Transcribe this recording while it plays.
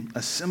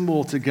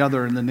assemble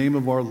together in the name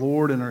of our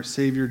Lord and our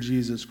Savior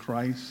Jesus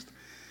Christ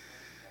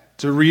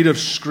to read of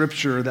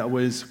Scripture that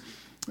was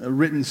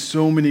written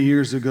so many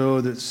years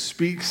ago that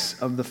speaks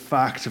of the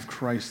fact of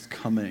Christ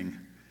coming.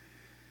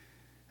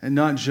 And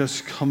not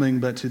just coming,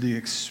 but to the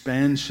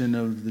expansion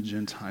of the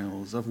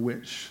Gentiles, of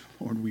which,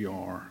 Lord, we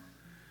are.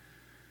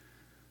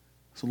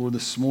 So, Lord,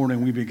 this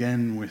morning we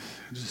begin with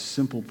just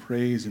simple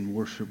praise and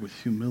worship with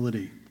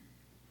humility.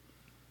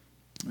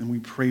 And we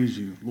praise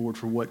you, Lord,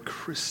 for what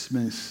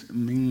Christmas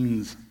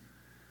means.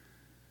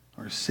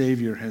 Our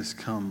Savior has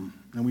come.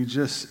 And we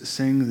just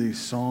sing these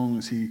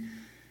songs. He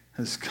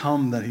has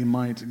come that he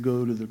might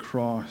go to the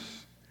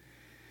cross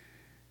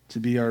to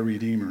be our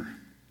Redeemer.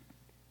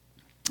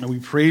 And we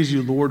praise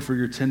you, Lord, for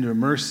your tender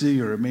mercy,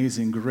 your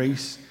amazing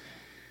grace.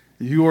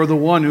 You are the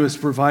one who has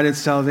provided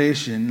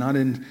salvation, not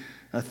in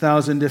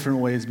 1,000 different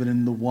ways, but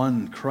in the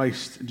one,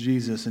 Christ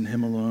Jesus, and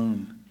him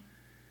alone.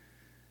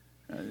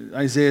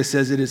 Isaiah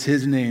says it is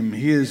his name.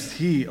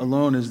 He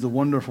alone is the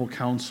wonderful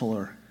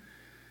counselor,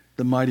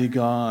 the mighty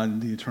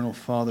God, the eternal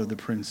Father, the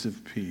Prince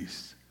of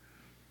Peace.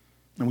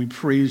 And we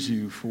praise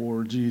you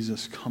for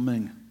Jesus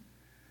coming.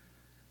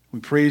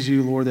 We praise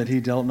you, Lord, that he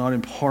dealt not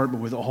in part,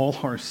 but with all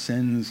our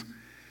sins.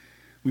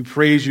 We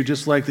praise you,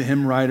 just like the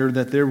hymn writer,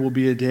 that there will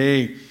be a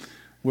day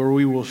where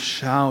we will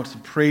shout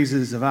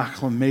praises of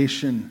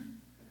acclamation.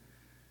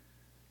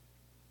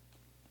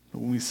 But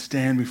when we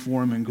stand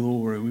before him in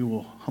glory, we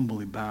will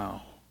humbly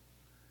bow.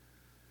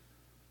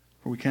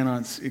 For we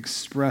cannot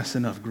express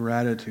enough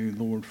gratitude,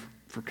 Lord,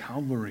 for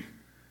Calvary.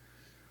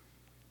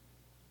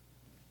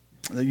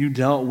 That you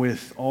dealt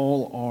with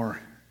all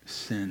our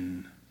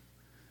sin,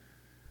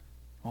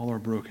 all our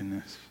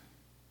brokenness.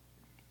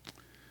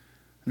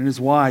 And it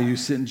is why you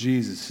sent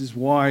Jesus. This is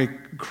why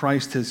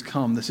Christ has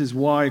come. This is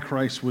why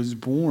Christ was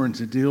born,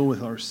 to deal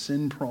with our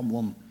sin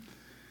problem.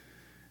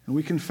 And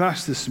we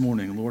confess this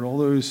morning, Lord, all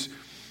those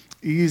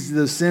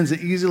sins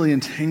that easily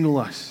entangle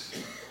us.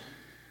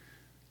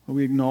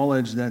 We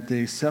acknowledge that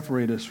they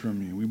separate us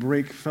from you. We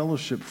break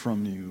fellowship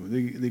from you.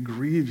 They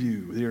grieve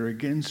you. They are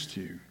against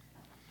you.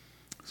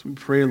 So we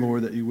pray,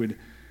 Lord, that you would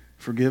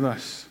forgive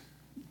us.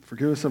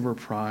 Forgive us of our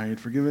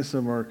pride. Forgive us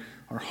of our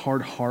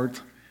hard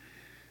heart.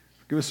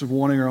 Forgive us of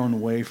wanting our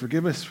own way.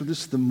 Forgive us for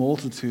just the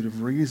multitude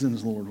of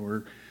reasons, Lord,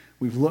 where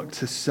we've looked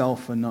to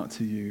self and not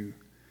to you.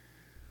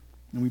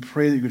 And we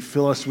pray that you would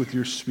fill us with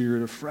your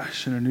Spirit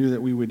afresh and anew,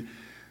 that we would,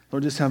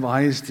 Lord, just have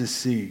eyes to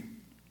see,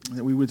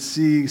 that we would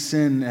see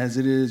sin as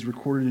it is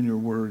recorded in your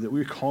word, that we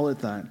would call it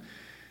that,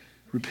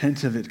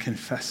 repent of it,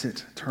 confess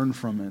it, turn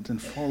from it,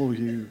 and follow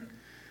you,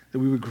 that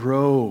we would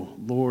grow,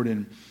 Lord,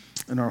 in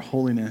our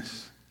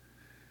holiness.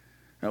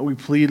 That we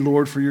plead,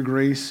 Lord, for your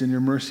grace and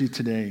your mercy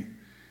today,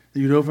 that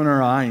you'd open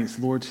our eyes,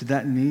 Lord, to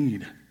that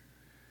need.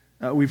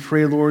 We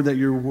pray, Lord, that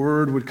your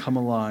word would come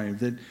alive,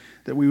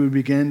 that we would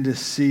begin to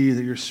see,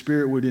 that your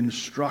Spirit would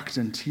instruct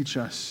and teach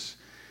us,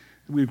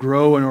 that we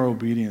grow in our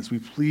obedience. We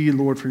plead,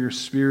 Lord, for your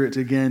Spirit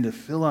again to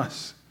fill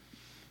us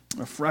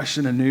afresh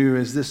and anew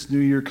as this new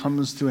year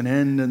comes to an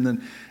end and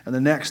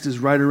the next is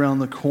right around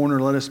the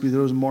corner. Let us be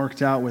those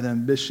marked out with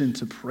ambition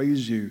to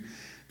praise you,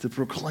 to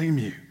proclaim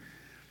you.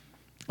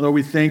 Lord,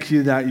 we thank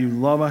you that you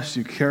love us,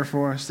 you care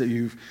for us, that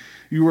you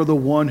are the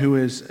one who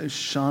has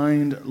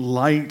shined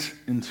light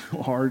into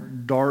our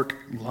dark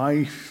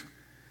life.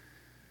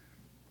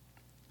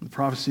 The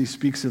prophecy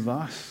speaks of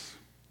us.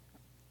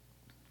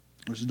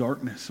 There's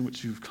darkness in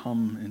which you've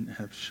come and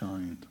have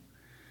shined.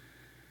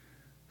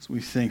 So we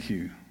thank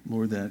you,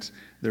 Lord, that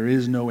there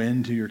is no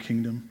end to your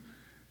kingdom.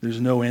 There's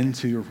no end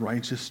to your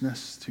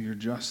righteousness, to your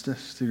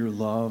justice, to your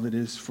love. It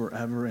is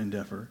forever and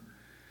ever.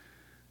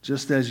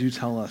 Just as you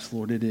tell us,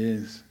 Lord, it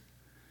is.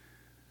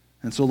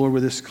 And so, Lord,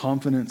 with this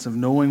confidence of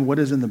knowing what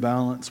is in the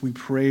balance, we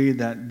pray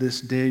that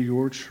this day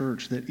your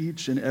church, that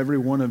each and every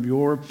one of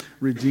your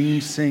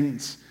redeemed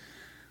saints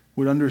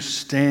would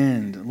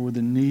understand, Lord,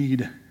 the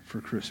need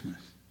for Christmas,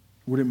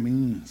 what it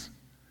means,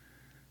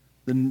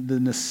 the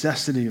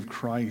necessity of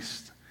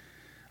Christ.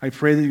 I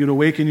pray that you could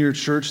awaken your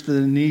church to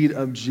the need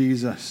of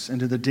Jesus and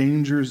to the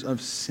dangers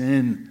of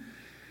sin.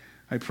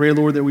 I pray,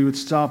 Lord, that we would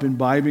stop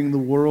imbibing the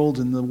world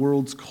and the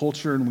world's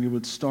culture, and we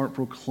would start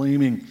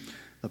proclaiming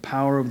the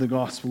power of the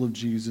gospel of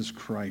Jesus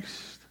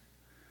Christ.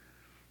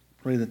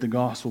 Pray that the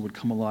gospel would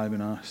come alive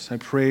in us. I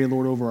pray,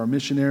 Lord, over our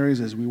missionaries,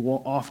 as we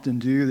often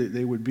do, that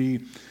they would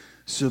be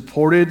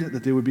supported,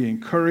 that they would be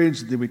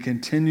encouraged, that they would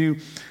continue,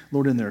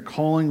 Lord, in their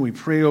calling. We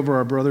pray over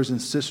our brothers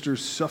and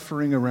sisters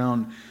suffering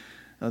around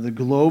the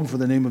globe for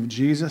the name of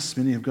Jesus.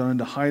 Many have gone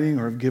into hiding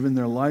or have given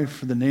their life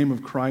for the name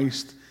of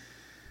Christ.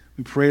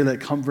 We pray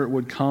that comfort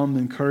would come,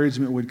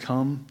 encouragement would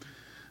come,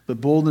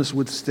 but boldness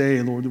would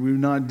stay, Lord, that we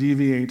would not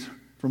deviate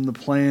from the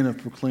plan of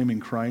proclaiming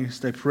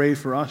Christ. I pray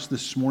for us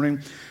this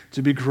morning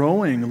to be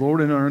growing,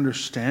 Lord, in our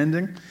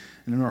understanding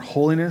and in our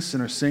holiness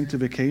and our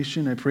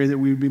sanctification. I pray that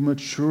we would be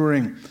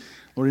maturing,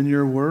 Lord, in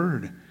your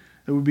word,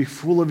 that we would be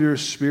full of your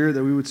Spirit,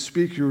 that we would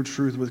speak your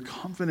truth with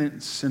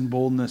confidence and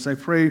boldness. I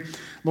pray,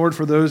 Lord,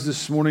 for those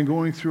this morning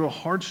going through a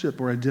hardship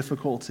or a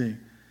difficulty,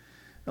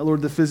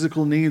 Lord, the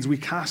physical needs, we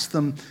cast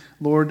them,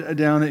 Lord,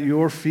 down at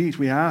your feet.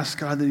 We ask,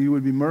 God, that you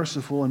would be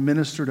merciful and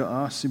minister to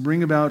us. You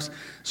bring about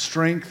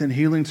strength and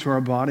healing to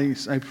our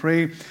bodies. I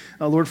pray,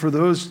 Lord, for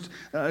those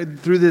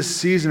through this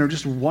season are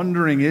just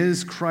wondering,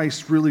 is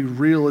Christ really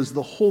real? Is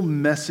the whole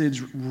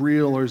message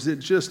real? Or is it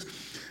just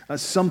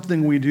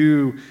something we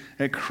do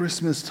at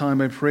Christmas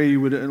time? I pray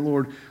you would,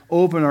 Lord,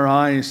 open our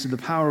eyes to the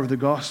power of the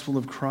gospel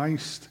of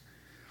Christ.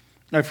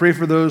 I pray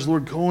for those,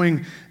 Lord,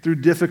 going through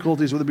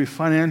difficulties, whether it be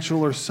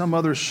financial or some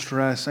other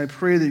stress. I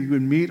pray that you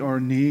would meet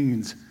our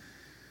needs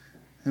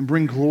and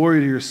bring glory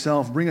to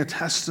yourself. Bring a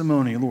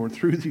testimony, Lord,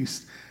 through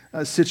these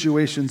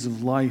situations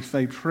of life.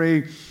 I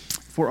pray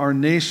for our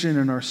nation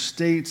and our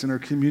states and our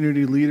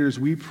community leaders.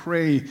 We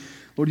pray,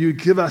 Lord, you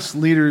give us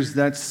leaders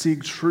that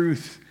seek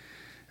truth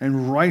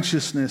and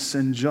righteousness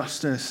and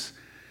justice.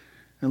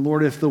 And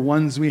Lord, if the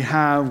ones we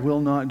have will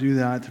not do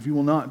that, if you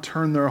will not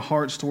turn their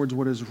hearts towards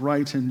what is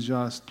right and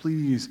just,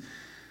 please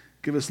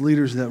give us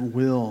leaders that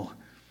will.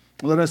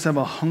 Let us have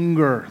a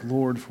hunger,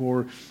 Lord,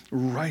 for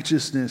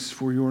righteousness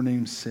for your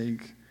name's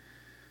sake.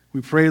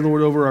 We pray,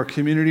 Lord, over our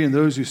community and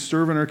those who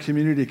serve in our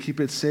community to keep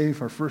it safe,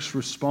 our first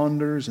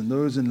responders and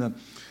those in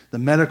the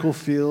medical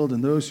field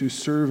and those who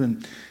serve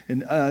in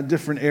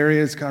different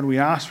areas. God, we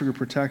ask for your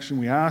protection.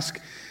 We ask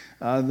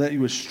that you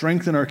would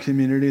strengthen our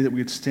community, that we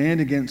would stand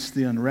against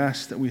the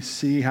unrest that we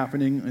see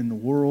happening in the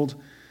world.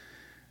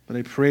 But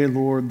I pray,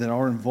 Lord, that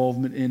our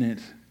involvement in it,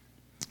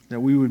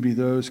 that we would be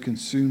those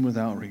consumed with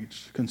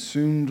outreach,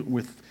 consumed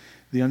with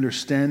the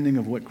understanding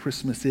of what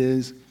Christmas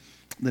is,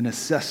 the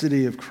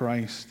necessity of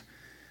Christ,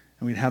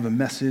 and we'd have a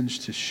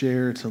message to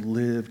share, to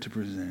live, to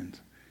present.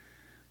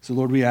 So,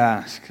 Lord, we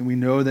ask, and we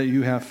know that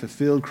you have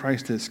fulfilled.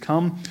 Christ has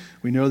come.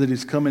 We know that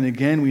he's coming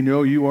again. We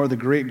know you are the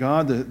great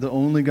God, the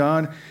only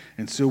God.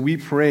 And so we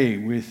pray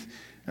with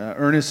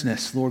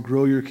earnestness, Lord,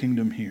 grow your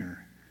kingdom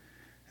here.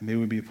 And may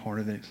we be a part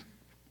of it.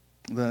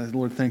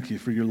 Lord, thank you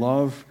for your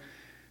love.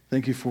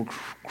 Thank you for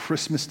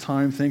Christmas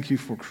time. Thank you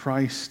for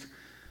Christ,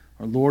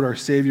 our Lord, our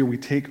Savior. We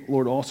take,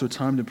 Lord, also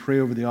time to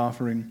pray over the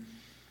offering.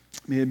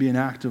 May it be an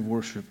act of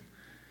worship.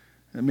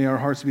 And may our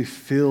hearts be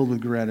filled with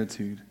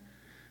gratitude.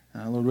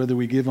 Lord, whether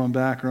we give on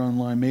back or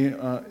online,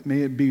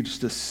 may it be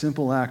just a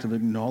simple act of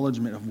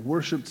acknowledgement, of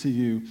worship to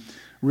you,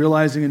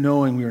 realizing and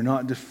knowing we are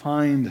not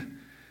defined,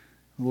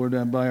 Lord,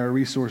 by our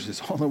resources.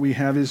 All that we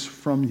have is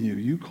from you.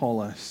 You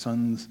call us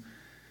sons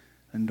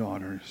and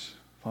daughters.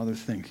 Father,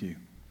 thank you.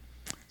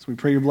 So we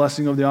pray your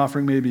blessing of the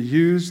offering may be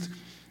used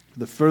for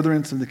the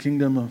furtherance of the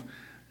kingdom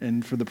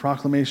and for the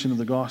proclamation of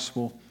the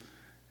gospel.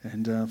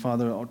 And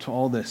Father, to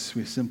all this,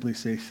 we simply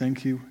say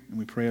thank you, and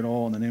we pray it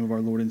all in the name of our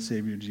Lord and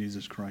Savior,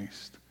 Jesus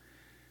Christ.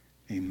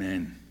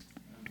 Amen.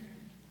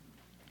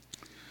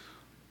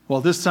 Well,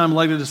 this time I'd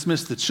like to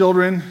dismiss the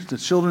children, the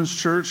children's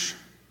church.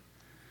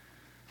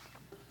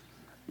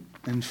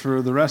 And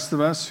for the rest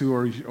of us who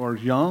are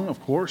young, of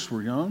course,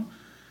 we're young,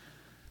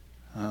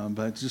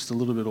 but just a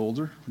little bit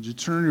older, would you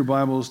turn your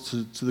Bibles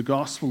to the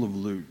Gospel of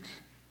Luke?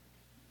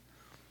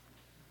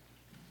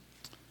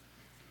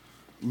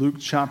 Luke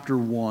chapter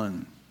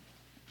 1.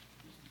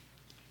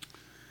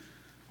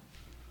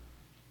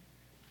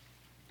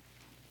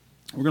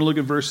 We're going to look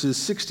at verses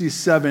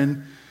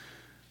 67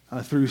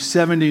 through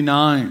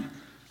 79.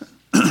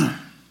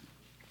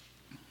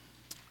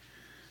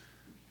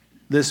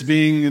 This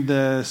being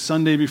the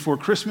Sunday before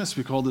Christmas,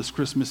 we call this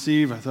Christmas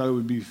Eve. I thought it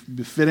would be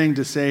befitting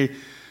to say,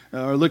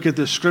 or look at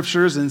the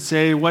scriptures and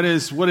say, what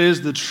is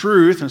the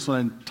truth? That's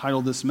what I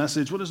titled this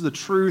message. What is the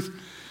truth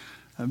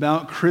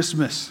about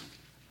Christmas?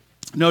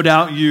 No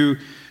doubt you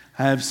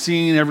have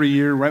seen every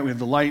year, right? We have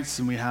the lights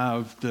and we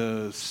have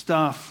the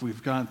stuff,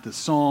 we've got the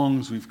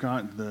songs, we've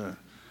got the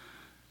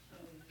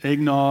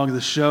eggnog,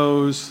 the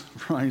shows,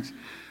 right?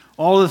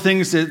 All the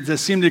things that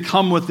seem to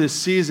come with this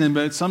season,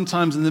 but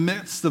sometimes in the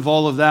midst of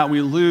all of that, we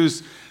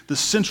lose the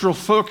central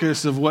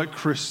focus of what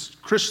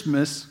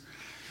Christmas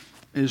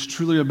is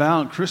truly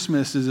about.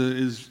 Christmas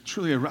is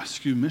truly a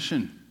rescue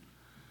mission.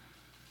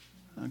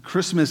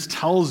 Christmas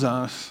tells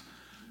us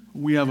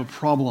we have a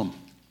problem.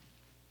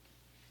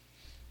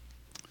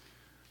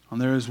 And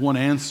there is one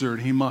answer,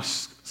 and he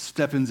must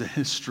step into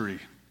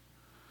history.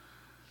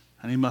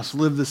 And he must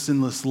live the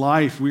sinless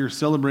life. We are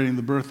celebrating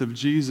the birth of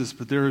Jesus,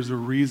 but there is a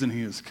reason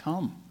he has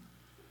come.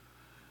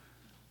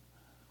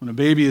 When a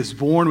baby is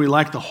born, we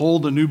like to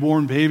hold a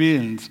newborn baby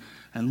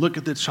and look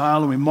at the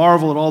child, and we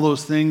marvel at all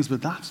those things,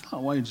 but that's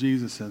not why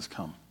Jesus has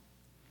come.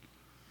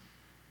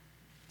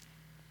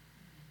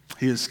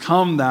 He has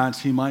come that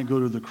he might go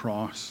to the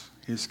cross.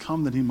 He has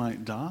come that he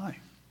might die.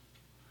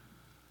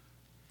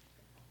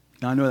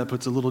 Now, I know that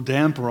puts a little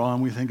damper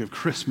on. We think of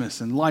Christmas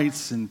and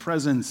lights and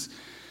presents.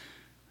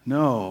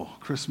 No,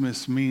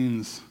 Christmas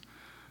means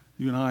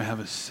you and I have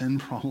a sin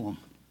problem.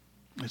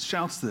 It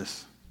shouts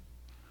this.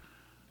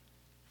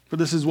 But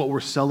this is what we're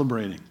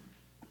celebrating.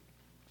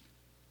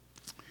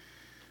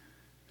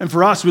 And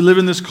for us, we live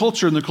in this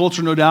culture, and the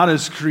culture, no doubt,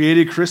 has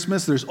created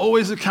Christmas. There's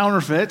always a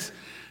counterfeit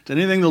to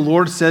anything the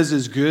Lord says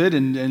is good,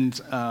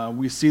 and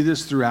we see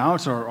this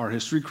throughout our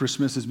history.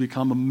 Christmas has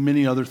become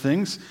many other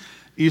things.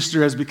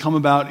 Easter has become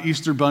about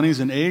Easter bunnies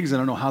and eggs. I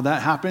don't know how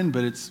that happened,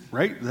 but it's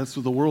right. That's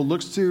what the world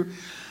looks to.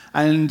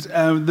 And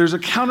there's a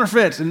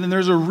counterfeit, and then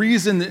there's a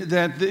reason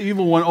that the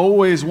evil one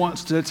always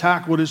wants to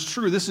attack what is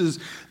true. This is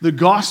the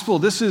gospel.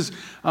 This is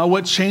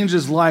what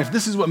changes life.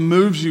 This is what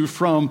moves you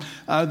from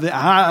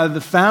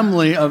the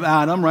family of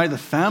Adam, right, the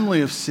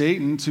family of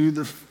Satan, to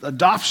the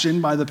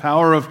adoption by the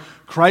power of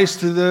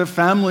Christ to the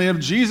family of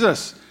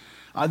Jesus.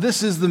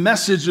 This is the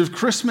message of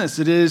Christmas.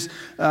 It is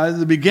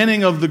the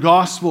beginning of the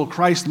gospel.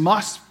 Christ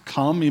must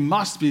come. He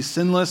must be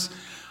sinless.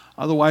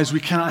 Otherwise,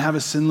 we cannot have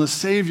a sinless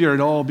Savior. It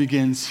all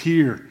begins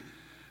here.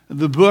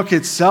 The book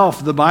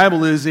itself, the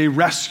Bible, is a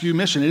rescue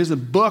mission. It is a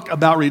book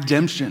about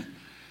redemption.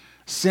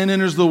 Sin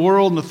enters the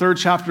world in the 3rd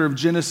chapter of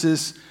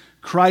Genesis.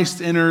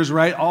 Christ enters,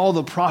 right? All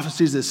the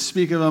prophecies that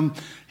speak of him.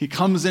 He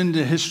comes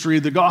into history.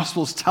 The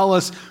Gospels tell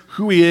us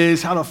who he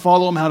is, how to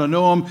follow him, how to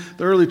know him.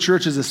 The early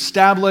church is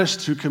established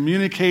to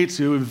communicate,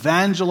 to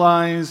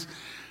evangelize.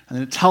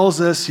 And it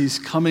tells us he's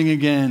coming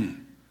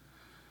again.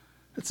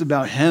 It's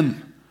about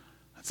him.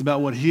 It's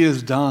about what he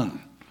has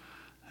done.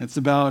 It's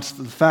about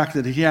the fact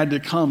that he had to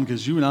come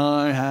because you and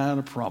I had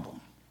a problem.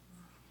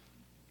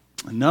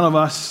 And none of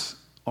us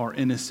are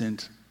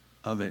innocent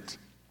of it.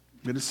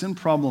 We had a sin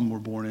problem, we're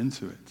born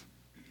into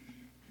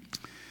it.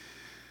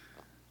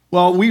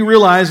 Well, we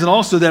realize that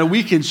also that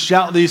we can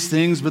shout these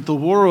things, but the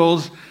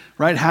world,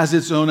 right, has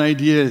its own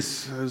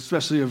ideas,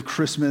 especially of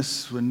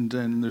Christmas.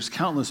 And there's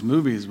countless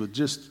movies with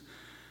just,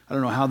 I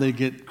don't know how they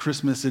get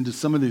Christmas into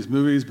some of these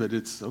movies, but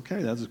it's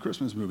okay, that's a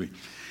Christmas movie.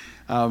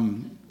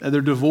 They're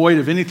devoid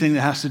of anything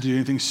that has to do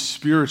anything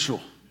spiritual.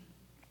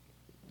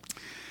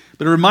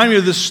 But it reminded me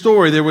of this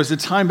story. There was a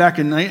time back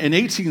in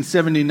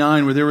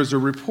 1879 where there was a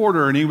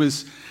reporter, and he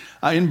was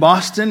in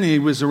Boston. He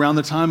was around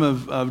the time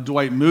of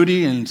Dwight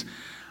Moody, and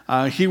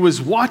he was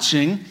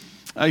watching.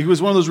 He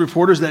was one of those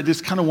reporters that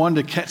just kind of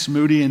wanted to catch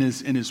Moody in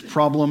his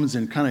problems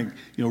and kind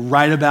of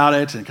write about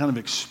it and kind of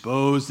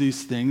expose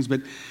these things.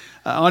 But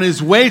on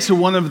his way to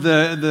one of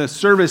the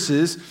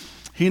services,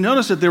 he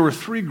noticed that there were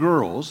 3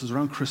 girls. It was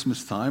around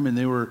Christmas time, and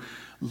they were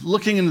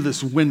looking into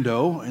this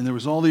window, and there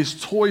was all these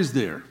toys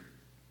there.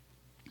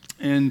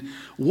 And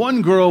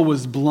one girl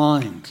was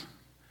blind.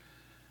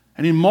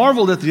 And he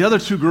marveled at the other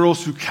 2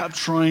 girls who kept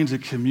trying to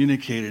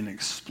communicate and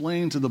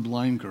explain to the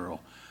blind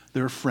girl,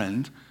 their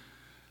friend,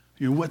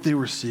 what they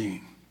were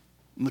seeing,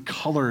 and the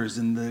colors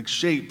and the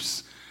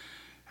shapes.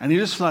 And he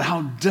just thought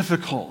how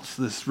difficult.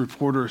 This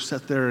reporter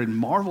sat there and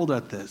marveled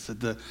at this, at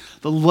the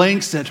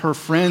lengths that her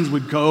friends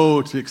would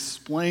go to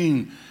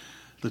explain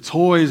the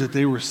toys that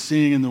they were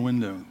seeing in the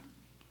window. And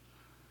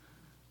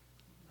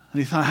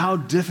he thought how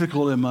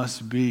difficult it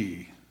must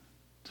be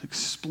to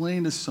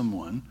explain to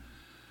someone,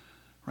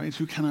 right,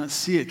 who cannot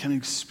see it, can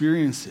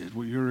experience it,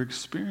 what you're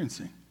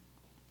experiencing.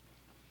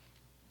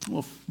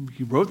 Well,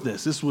 he wrote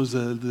this. This was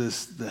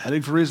the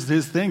heading for his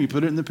thing. He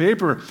put it in the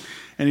paper.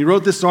 And he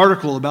wrote this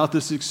article about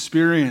this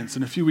experience.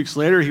 And a few weeks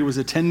later, he was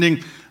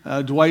attending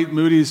Dwight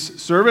Moody's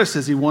service,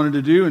 as he wanted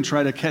to do, and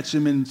try to catch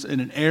him in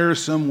an air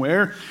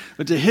somewhere.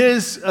 But to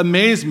his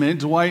amazement,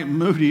 Dwight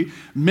Moody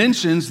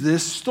mentions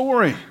this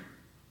story.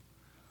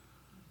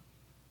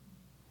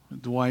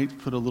 Dwight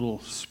put a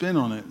little spin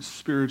on it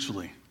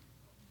spiritually.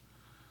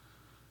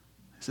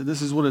 He said,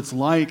 this is what it's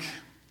like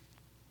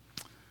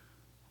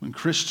when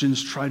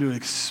Christians try to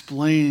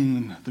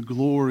explain the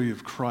glory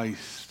of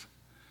Christ,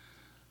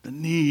 the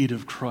need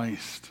of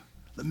Christ,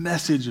 the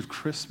message of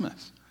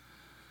Christmas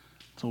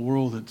to a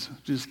world that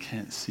just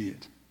can't see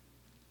it.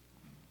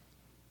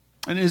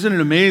 And isn't it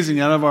amazing,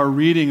 out of our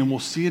reading, and we'll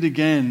see it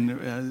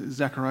again,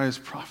 Zechariah's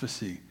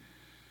prophecy,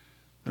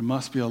 there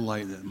must be a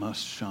light that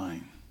must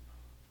shine.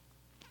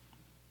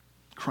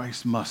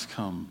 Christ must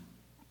come.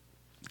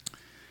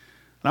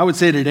 And I would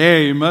say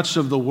today, much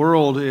of the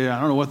world, I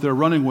don't know what they're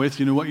running with.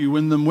 What you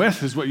win them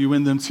with is what you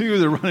win them to.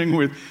 They're running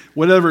with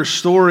whatever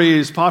story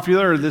is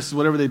popular, or this is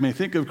whatever they may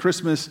think of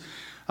Christmas.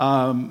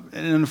 And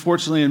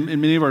unfortunately,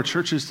 in many of our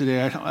churches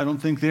today, I don't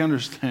think they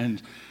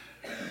understand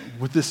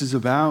what this is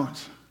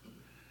about.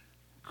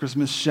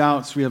 Christmas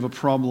shouts, we have a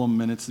problem,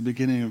 and it's the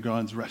beginning of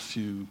God's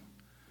rescue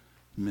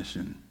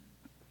mission.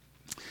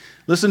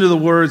 Listen to the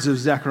words of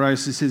Zechariah,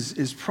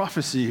 his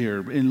prophecy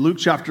here. In Luke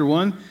chapter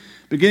 1,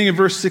 beginning of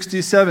verse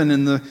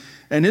 67,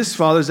 and his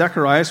father,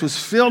 Zacharias, was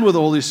filled with the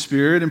Holy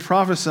Spirit and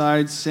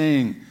prophesied,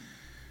 saying,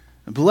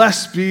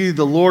 Blessed be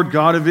the Lord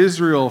God of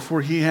Israel,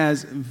 for he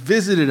has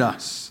visited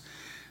us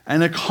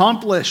and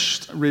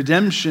accomplished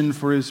redemption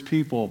for his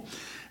people,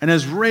 and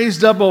has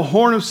raised up a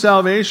horn of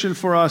salvation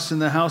for us in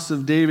the house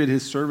of David,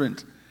 his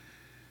servant,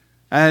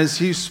 as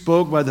he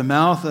spoke by the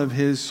mouth of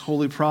his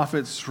holy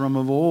prophets from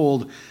of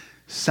old,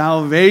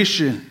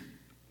 salvation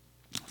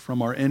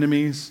from our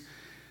enemies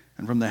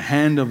and from the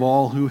hand of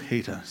all who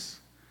hate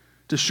us,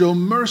 to show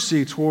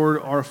mercy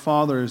toward our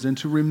fathers and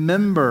to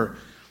remember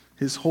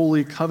his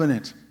holy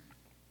covenant,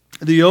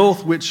 the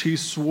oath which he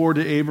swore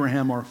to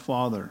Abraham our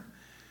father,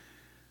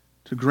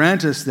 to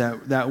grant us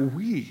that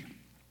we,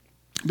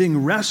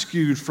 being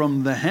rescued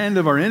from the hand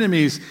of our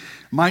enemies,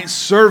 might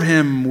serve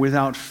him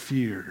without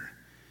fear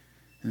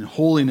in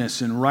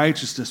holiness and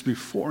righteousness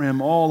before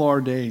him all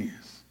our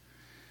days.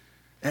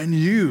 And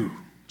you,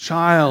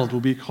 child,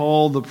 will be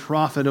called the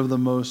prophet of the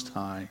Most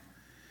High.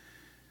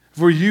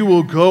 For you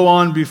will go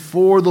on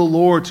before the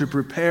Lord to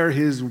prepare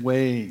his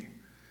way,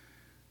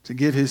 to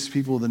give his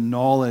people the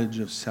knowledge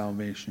of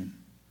salvation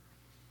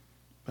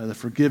by the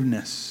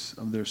forgiveness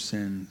of their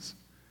sins,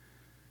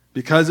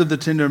 because of the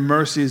tender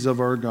mercies of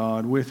our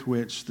God, with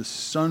which the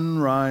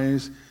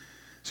sunrise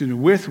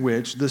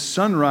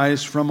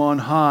from on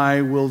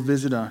high will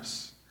visit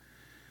us,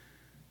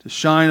 to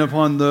shine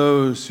upon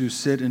those who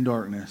sit in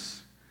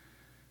darkness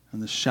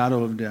and the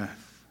shadow of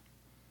death,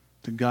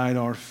 to guide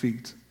our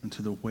feet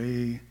into the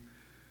way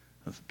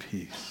of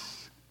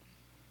peace.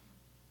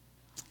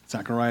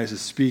 Zacharias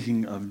is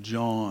speaking of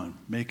John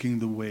making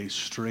the way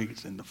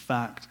straight and the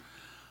fact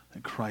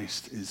that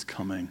Christ is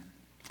coming.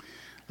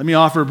 Let me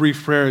offer a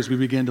brief prayer as we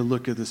begin to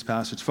look at this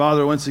passage.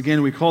 Father, once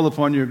again, we call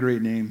upon your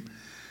great name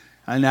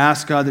and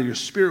ask, God, that your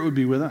Spirit would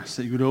be with us,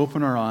 that you would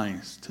open our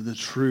eyes to the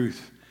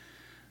truth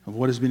of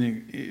what is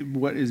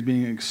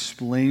being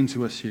explained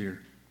to us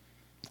here.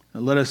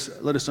 And let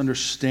us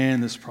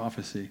understand this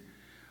prophecy.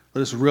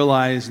 Let us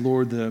realize,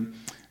 Lord,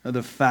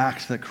 the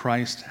fact that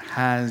Christ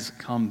has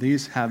come.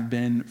 These have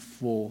been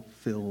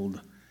fulfilled.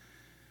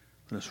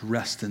 Let us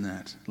rest in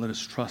that. Let us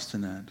trust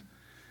in that.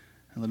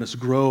 And let us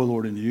grow,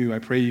 Lord, in you. I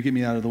pray you get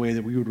me out of the way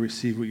that we would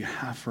receive what you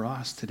have for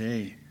us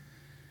today.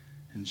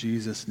 In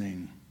Jesus'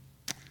 name,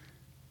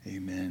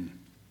 amen.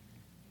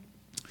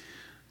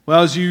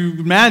 Well, as you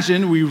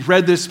imagine, we've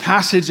read this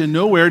passage and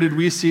nowhere did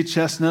we see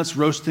chestnuts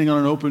roasting on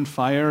an open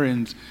fire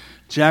and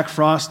Jack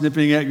Frost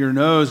nipping at your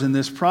nose in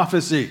this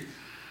prophecy.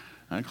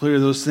 Clearly,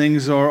 those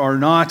things are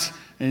not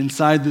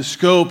inside the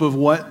scope of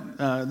what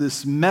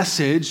this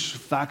message, the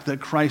fact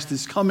that Christ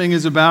is coming,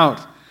 is about.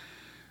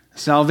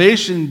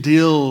 Salvation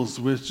deals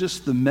with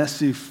just the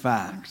messy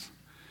fact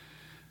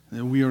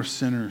that we are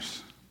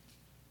sinners.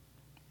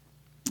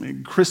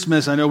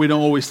 Christmas, I know we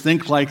don't always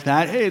think like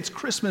that. Hey, it's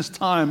Christmas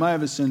time. I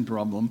have a sin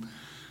problem.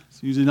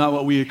 It's usually not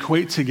what we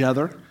equate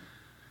together.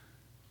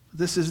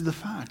 This is the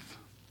fact.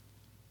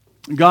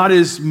 God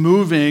is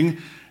moving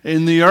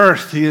in the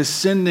earth. He is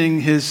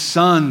sending his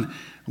Son.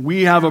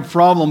 We have a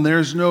problem.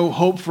 There's no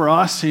hope for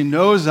us. He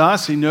knows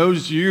us. He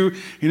knows you.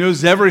 He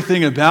knows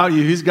everything about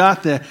you. He's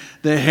got the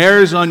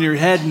hairs on your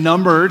head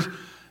numbered,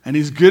 and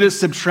he's good at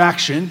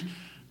subtraction,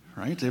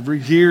 right? Every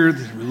year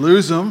we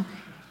lose them.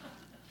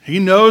 He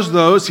knows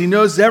those. He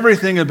knows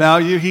everything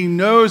about you. He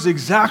knows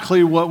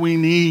exactly what we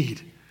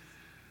need.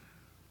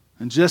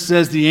 And just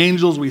as the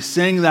angels, we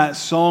sang that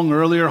song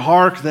earlier,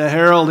 hark the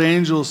herald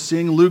angels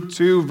sing, Luke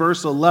 2,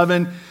 verse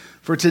 11,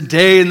 for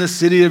today in the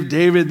city of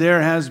David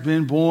there has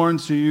been born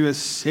to you a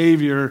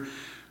Savior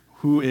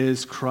who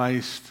is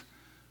Christ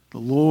the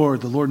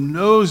Lord. The Lord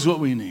knows what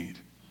we need.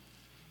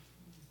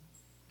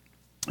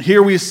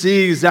 Here we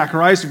see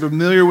Zacharias,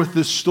 familiar with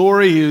this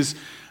story.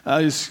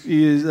 An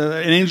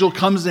angel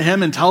comes to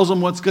him and tells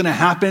him what's going to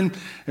happen.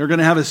 You're going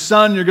to have a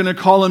son. You're going to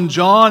call him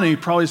John. And he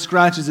probably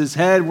scratches his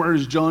head. Where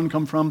does John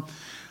come from?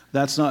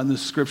 That's not in the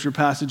scripture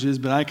passages,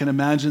 but I can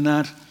imagine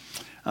that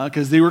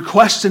because they were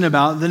questioning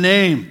about the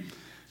name.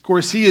 Of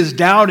course, he is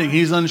doubting.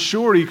 He's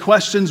unsure. He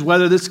questions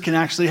whether this can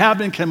actually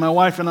happen. Can my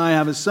wife and I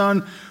have a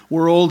son?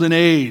 We're old in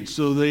age.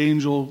 So the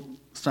angel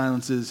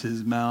silences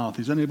his mouth.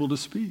 He's unable to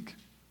speak.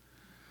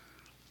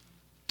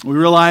 We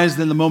realize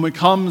that the moment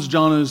comes,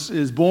 John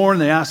is born.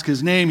 They ask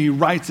his name. He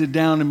writes it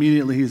down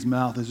immediately. His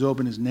mouth is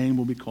open. His name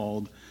will be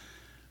called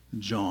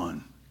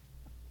John.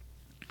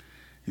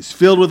 He's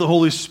filled with the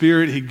Holy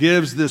Spirit. He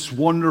gives this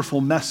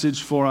wonderful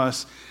message for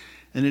us.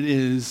 And it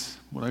is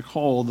what I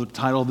call the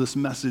title of this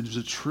message,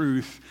 the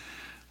truth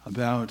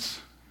about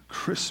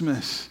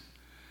Christmas.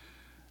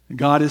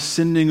 God is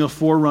sending a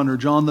forerunner.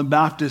 John the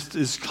Baptist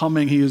is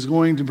coming. He is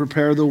going to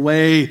prepare the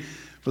way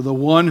for the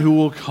one who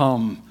will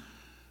come,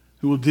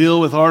 who will deal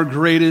with our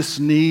greatest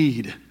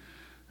need.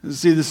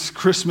 See, this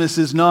Christmas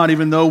is not,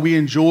 even though we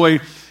enjoy,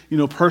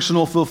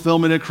 personal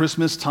fulfillment at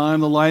Christmas time,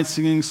 the lights,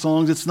 singing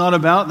songs, it's not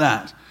about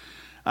that.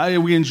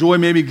 We enjoy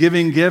maybe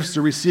giving gifts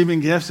or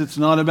receiving gifts. It's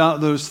not about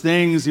those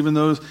things, even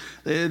though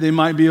they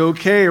might be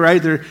okay,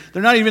 right? They're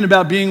not even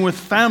about being with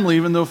family,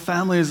 even though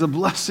family is a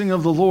blessing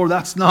of the Lord.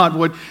 That's not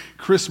what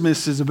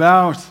Christmas is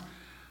about.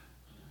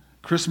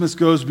 Christmas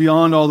goes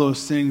beyond all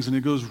those things, and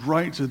it goes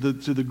right to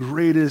the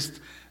greatest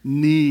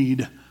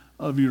need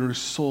of your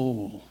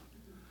soul.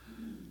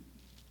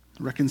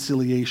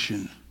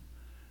 Reconciliation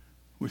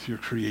with your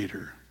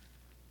Creator.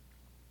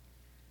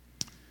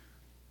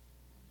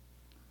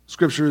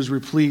 Scripture is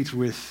replete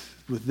with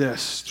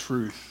this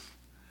truth.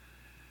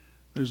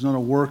 There's not a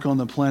work on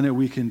the planet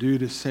we can do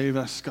to save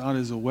us. God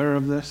is aware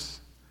of this.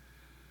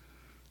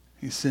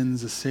 He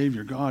sends a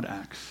Savior. God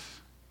acts.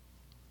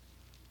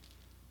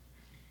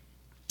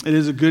 It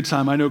is a good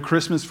time. I know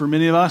Christmas for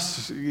many of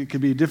us, it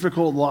can be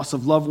difficult, loss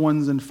of loved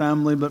ones and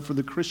family, but for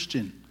the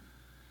Christian,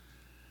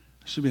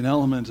 there should be an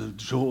element of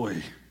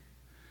joy.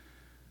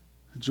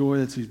 A joy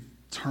that's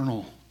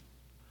eternal.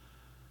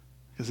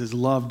 Because his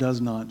love does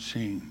not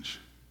change.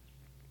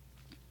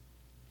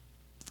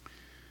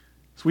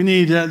 So we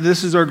need,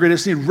 this is our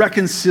greatest need,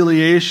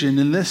 reconciliation.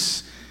 And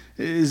this,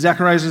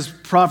 Zechariah's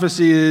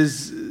prophecy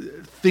is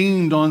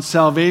themed on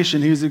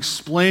salvation. He's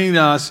explaining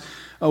to us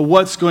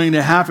what's going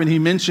to happen. He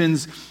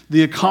mentions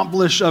the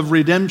accomplish of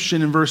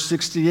redemption in verse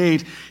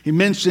 68. He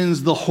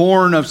mentions the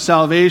horn of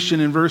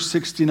salvation in verse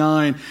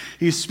 69.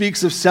 He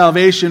speaks of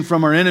salvation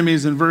from our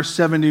enemies in verse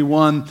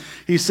 71.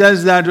 He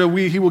says that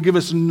he will give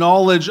us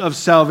knowledge of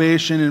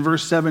salvation in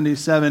verse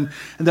 77,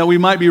 and that we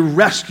might be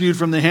rescued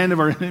from the hand of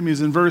our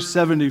enemies in verse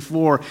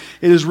 74.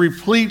 It is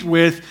replete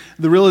with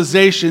the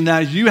realization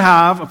that you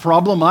have a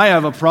problem, I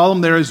have a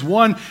problem. There is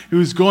one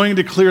who's going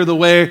to clear the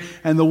way,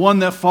 and the one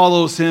that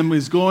follows him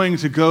is going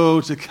to go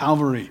to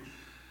Calvary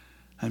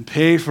and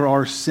pay for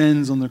our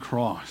sins on the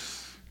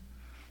cross.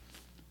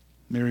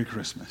 Merry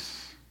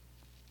Christmas.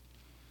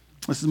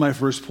 This is my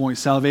first point.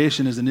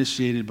 Salvation is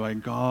initiated by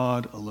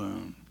God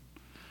alone.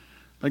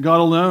 By God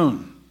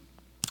alone.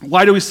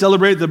 Why do we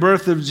celebrate the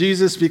birth of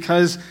Jesus?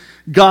 Because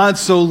God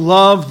so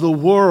loved the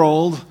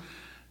world,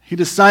 He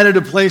decided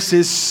to place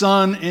His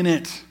Son in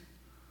it.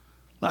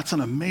 That's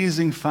an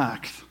amazing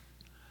fact.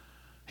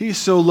 He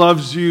so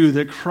loves you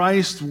that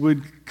Christ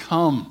would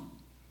come.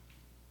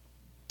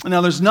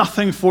 Now, there's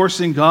nothing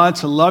forcing God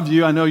to love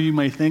you. I know you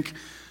may think,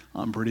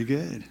 I'm pretty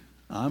good.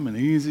 I'm an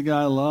easy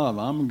guy to love.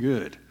 I'm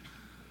good.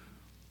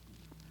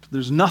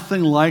 There's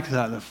nothing like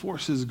that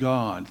forces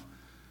God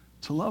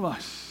to love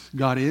us.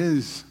 God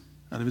is,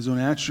 out of His own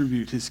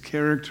attribute, His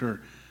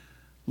character,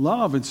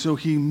 love, and so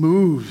He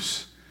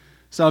moves.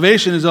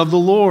 Salvation is of the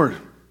Lord.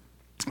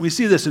 We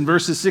see this in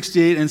verses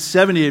 68 and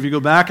 70. If you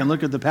go back and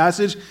look at the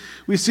passage,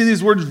 we see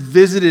these words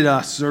visited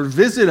us or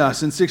visit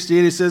us. In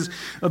 68 it says,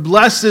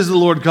 blessed is the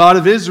Lord God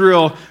of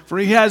Israel, for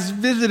He has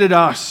visited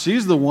us.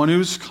 He's the one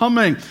who's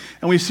coming.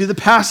 And we see the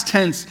past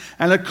tense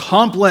and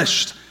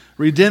accomplished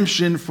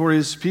redemption for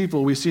His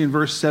people. We see in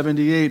verse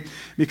 78,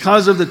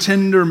 because of the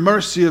tender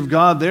mercy of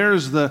God,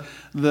 there's the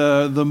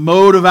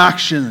mode of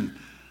action,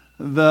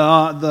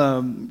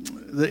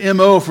 the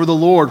MO for the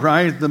Lord,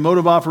 right? The mode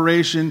of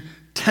operation,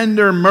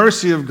 tender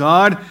mercy of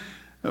God,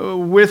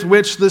 with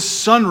which the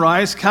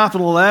sunrise,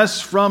 capital S,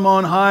 from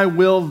on high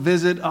will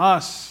visit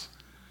us.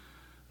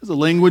 There's the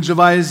language of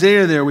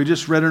Isaiah there we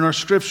just read in our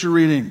scripture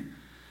reading.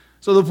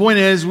 So the point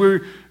is,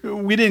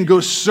 we didn't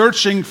go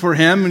searching for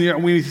Him.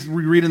 And we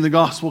read in the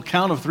gospel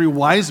account of 3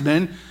 wise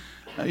men.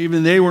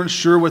 Even they weren't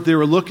sure what they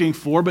were looking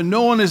for, but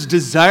no one is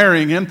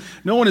desiring Him.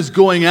 No one is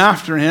going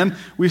after Him.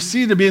 We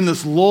see to be in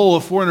this lull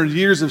of 400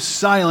 years of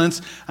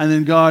silence, and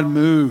then God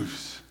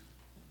moves.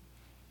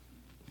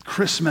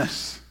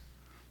 Christmas.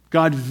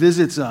 God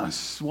visits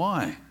us.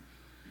 Why?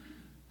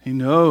 He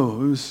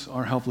knows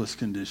our helpless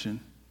condition.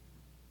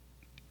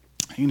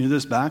 He knew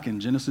this back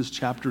in Genesis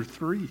chapter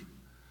 3.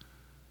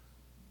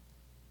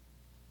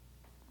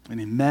 And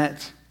He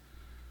met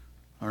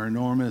our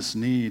enormous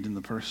need in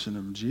the person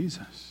of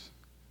Jesus.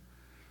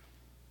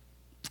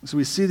 So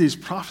we see these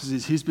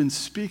prophecies. He's been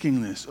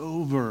speaking this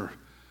over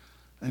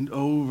and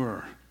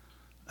over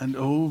and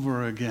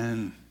over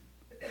again.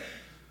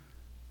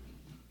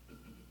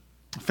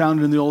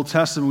 Found in the Old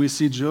Testament, we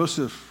see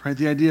Joseph, right?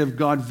 The idea of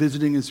God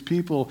visiting His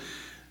people.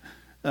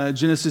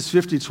 Genesis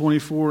 50,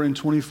 24 and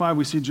 25,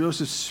 we see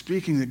Joseph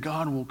speaking that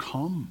God will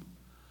come.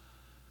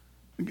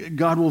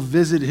 God will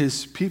visit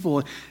His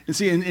people. And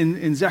see,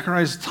 in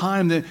Zechariah's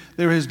time,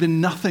 there has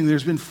been nothing.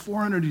 There's been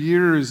 400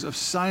 years of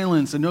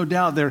silence, and no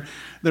doubt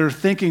they're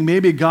thinking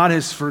maybe God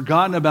has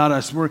forgotten about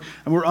us.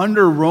 We're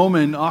under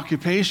Roman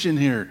occupation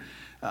here.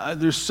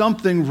 There's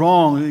something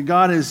wrong.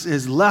 God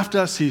has left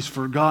us. He's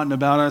forgotten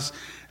about us.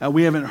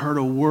 We haven't heard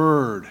a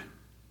word.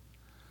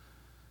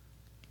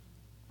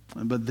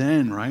 But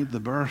then, right, the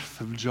birth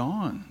of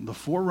John, the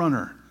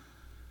forerunner.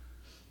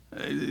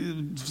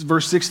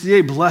 Verse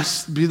 68,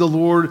 blessed be the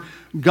Lord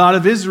God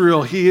of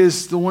Israel. He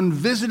is the one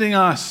visiting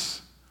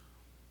us.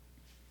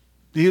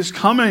 He is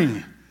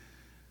coming.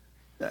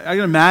 I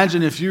can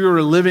imagine if you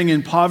were living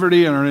in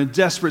poverty or in a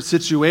desperate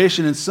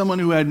situation and someone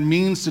who had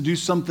means to do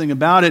something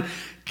about it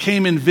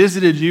came and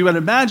visited you, I'd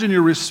imagine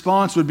your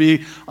response would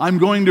be, I'm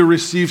going to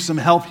receive some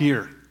help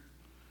here.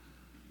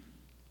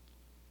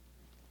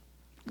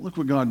 Look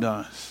what God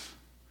does.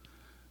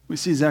 We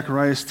see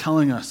Zechariah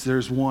telling us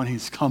there's one,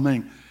 He's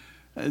coming.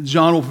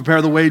 John will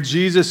prepare the way.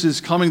 Jesus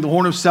is coming. The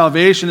horn of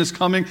salvation is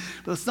coming.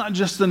 But it's not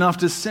just enough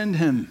to send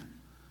Him.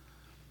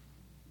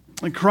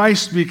 And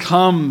Christ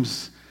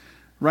becomes,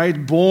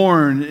 right,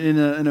 born in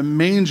a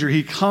manger.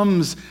 He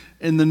comes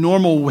in the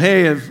normal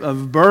way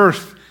of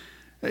birth.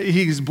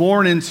 He's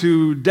born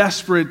into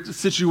desperate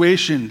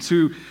situation,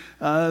 to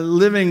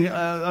living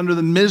under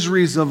the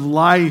miseries of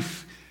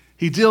life.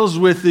 He deals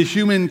with the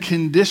human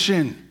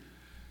condition,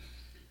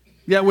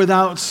 yet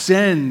without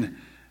sin.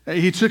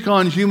 He took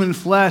on human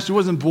flesh. He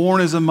wasn't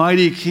born as a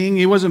mighty king.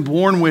 He wasn't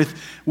born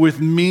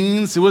with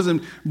means. He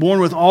wasn't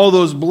born with all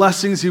those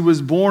blessings. He was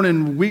born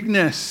in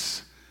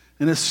weakness,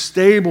 in a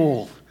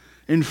stable,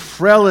 in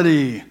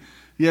frailty,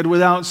 yet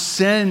without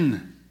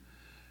sin.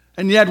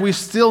 And yet we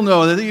still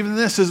know that even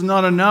this is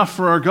not enough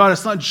for our God.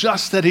 It's not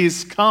just that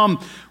he's come,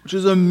 which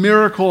is a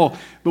miracle,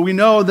 but we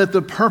know that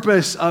the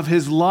purpose of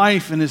his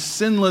life and his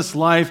sinless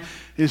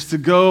life is to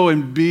go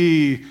and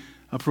be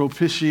a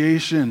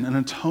propitiation, an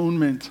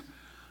atonement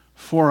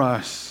for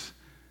us.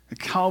 At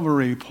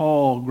Calvary,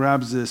 Paul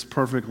grabs this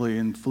perfectly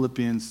in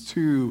Philippians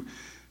 2,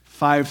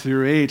 5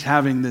 through 8,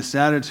 having this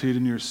attitude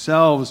in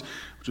yourselves,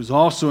 which is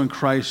also in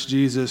Christ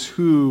Jesus,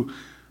 who,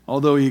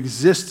 although he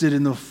existed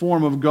in the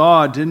form of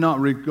God, did not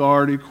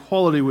regard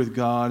equality with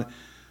God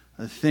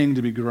a thing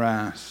to be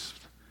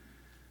grasped,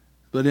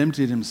 but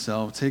emptied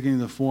himself, taking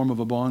the form of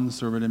a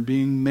bondservant, and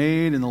being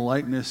made in the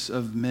likeness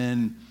of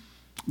men,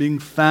 being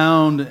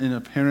found in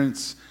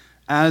appearance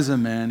as a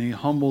man, he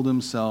humbled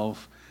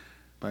himself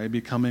by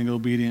becoming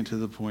obedient to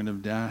the point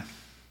of death,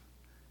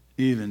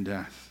 even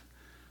death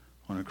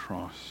on a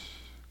cross.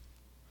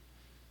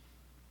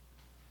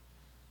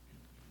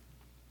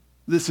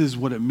 This is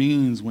what it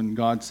means when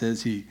God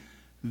says he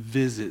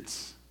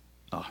visits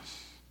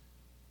us.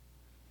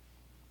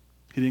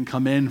 He didn't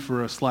come in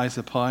for a slice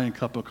of pie and a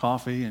cup of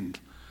coffee and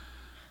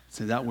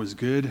say, that was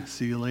good,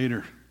 see you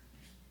later.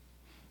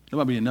 That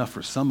might be enough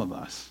for some of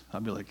us.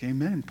 I'd be like,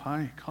 amen,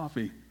 pie,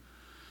 coffee.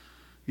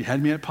 You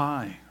had me at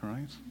pie,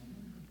 right?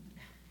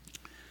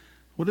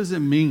 What does it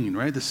mean,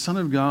 right? The Son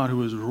of God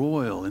who is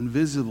royal,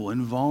 invisible,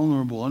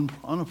 invulnerable,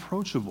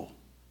 unapproachable.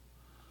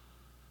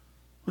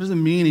 What does it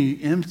mean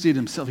he emptied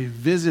himself? He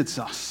visits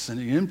us and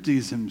he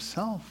empties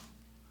himself.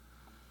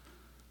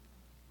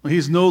 Well,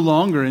 he's no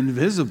longer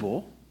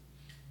invisible.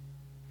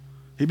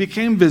 He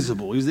became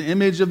visible. He's the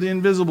image of the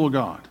invisible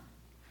God.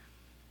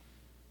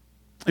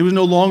 He was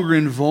no longer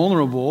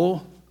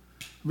invulnerable.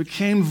 He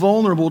became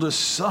vulnerable to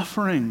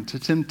suffering, to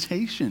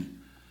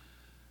temptation,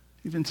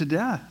 even to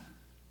death.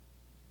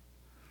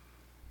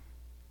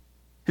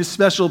 His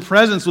special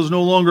presence was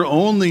no longer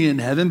only in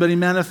heaven, but he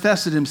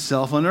manifested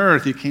himself on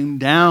earth. He came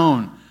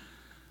down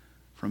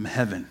from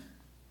heaven.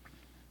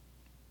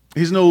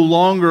 He's no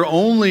longer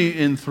only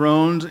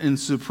enthroned in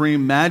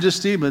supreme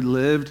majesty, but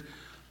lived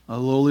a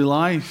lowly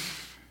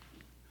life.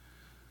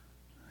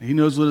 He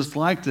knows what it's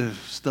like to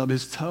stub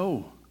his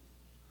toe.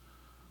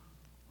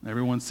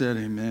 Everyone said,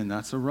 amen,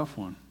 that's a rough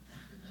one.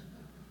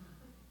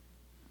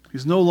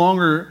 He's no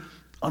longer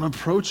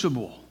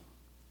unapproachable.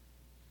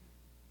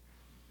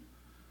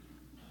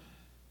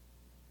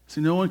 See,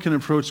 no one can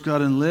approach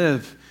God and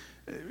live.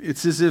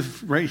 It's as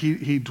if, right,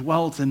 he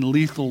dwelt in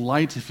lethal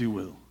light, if you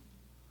will.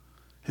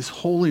 His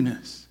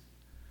holiness.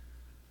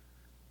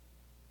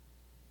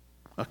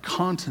 A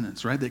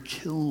continence, right, that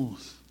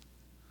kills.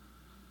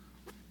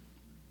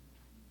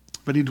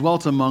 But he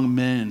dwelt among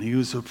men. He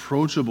was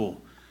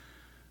approachable.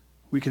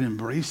 We could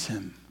embrace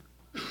him.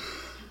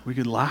 We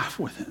could laugh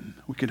with him.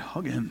 We could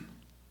hug him.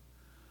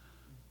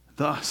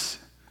 Thus,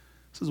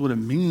 this is what it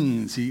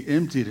means. He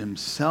emptied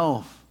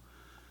himself.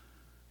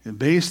 He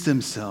abased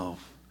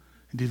himself.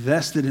 He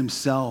divested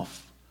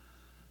himself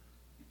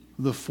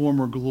of the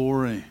former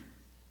glory.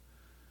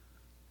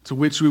 To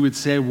which we would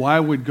say, why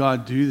would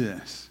God do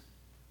this?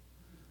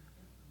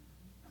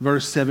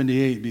 Verse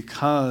 78,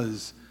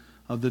 because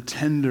of the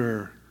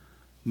tender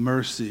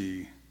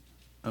mercy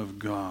of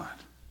God.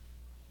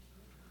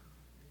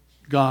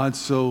 God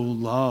so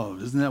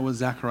loved. Isn't that what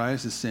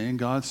Zacharias is saying?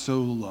 God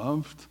so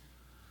loved.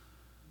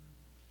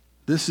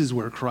 This is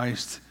where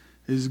Christ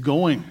is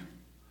going.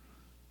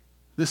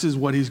 This is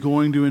what he's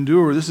going to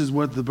endure. This is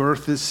what the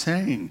birth is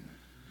saying.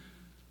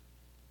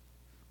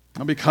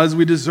 Not because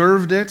we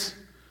deserved it,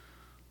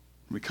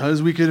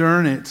 because we could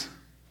earn it,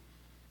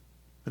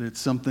 but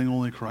it's something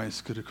only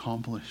Christ could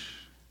accomplish.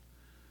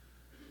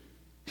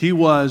 He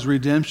was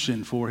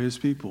redemption for his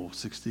people,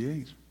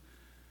 68.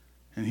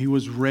 And he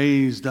was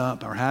raised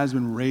up, or has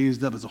been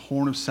raised up as a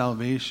horn of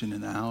salvation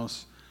in the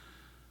house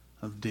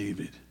of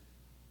David.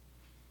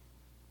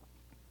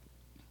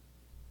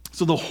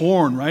 So the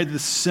horn, right, the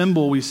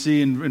symbol we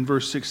see in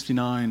verse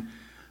 69,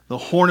 the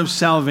horn of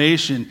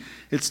salvation,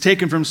 it's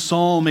taken from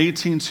Psalm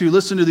 18:2.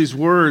 Listen to these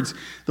words.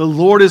 The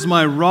Lord is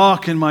my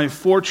rock and my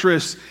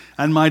fortress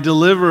and my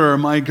deliverer,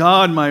 my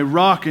God, my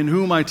rock in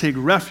whom I take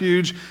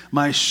refuge,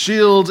 my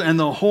shield and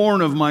the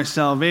horn of my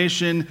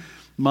salvation,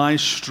 my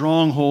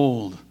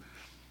stronghold.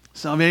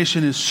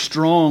 Salvation is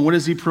strong. What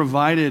has he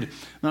provided?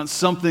 Not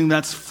something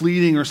that's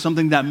fleeting or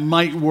something that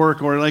might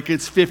work or like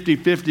it's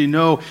 50-50.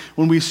 No,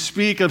 when we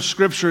speak of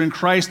Scripture and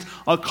Christ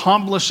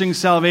accomplishing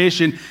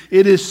salvation,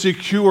 it is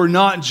secure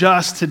not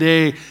just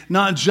today,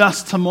 not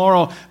just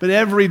tomorrow, but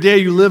every day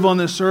you live on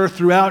this earth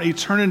throughout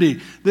eternity.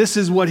 This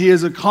is what he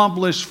has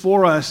accomplished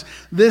for us.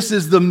 This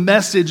is the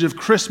message of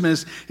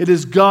Christmas. It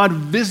is God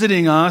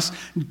visiting us,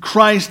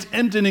 Christ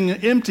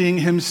emptying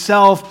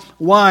himself.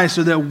 Why?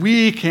 So that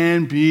we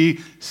can be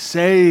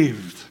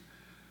saved.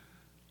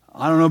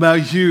 I don't know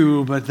about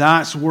you, but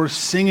that's worth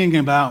singing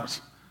about.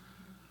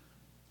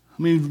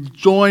 I mean,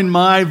 join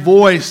my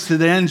voice to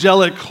the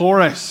angelic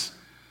chorus.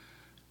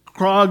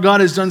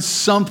 God has done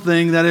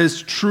something that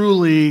is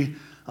truly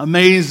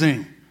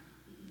amazing.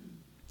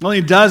 Not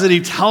only does it,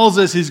 he tells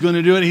us he's going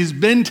to do it. He's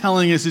been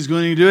telling us he's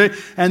going to do it,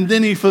 and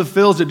then he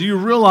fulfills it. Do you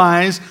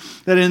realize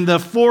that in the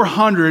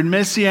 400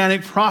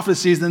 messianic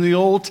prophecies in the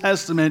Old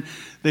Testament,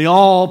 they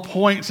all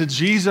point to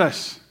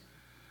Jesus?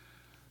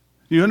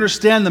 You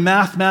understand the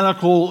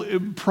mathematical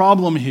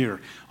problem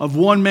here of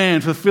one man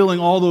fulfilling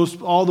all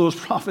those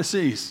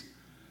prophecies.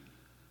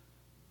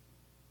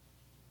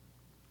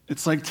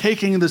 It's like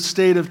taking the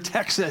state of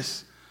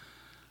Texas,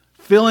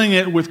 filling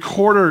it with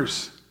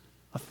quarters,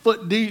 a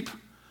foot deep,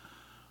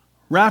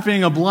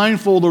 wrapping a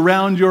blindfold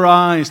around your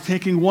eyes,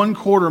 taking one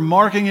quarter,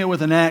 marking it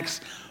with an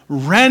X,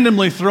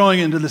 randomly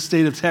throwing it into the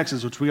state of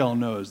Texas, which we all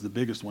know is the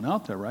biggest one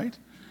out there, right?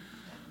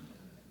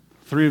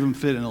 3 of them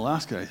fit in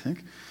Alaska, I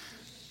think.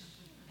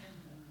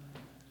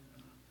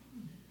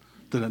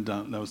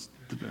 That was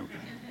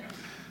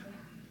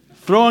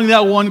throwing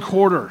that one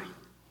quarter,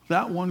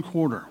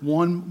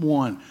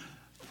 one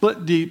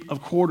foot deep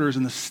of quarters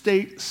in the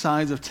state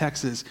size of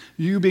Texas,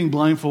 you being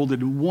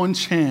blindfolded, one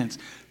chance,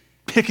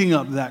 picking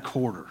up that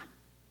quarter.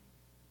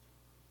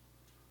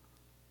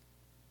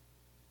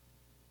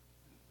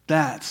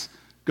 That's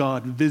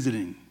God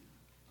visiting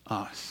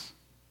us.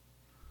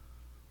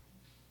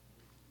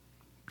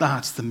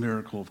 That's the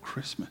miracle of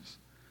Christmas.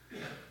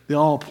 They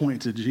all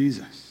point to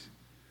Jesus.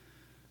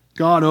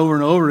 God, over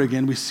and over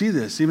again, we see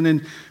this. Even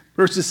in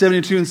verses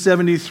 72 and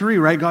 73,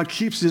 right? God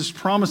keeps his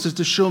promises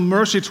to show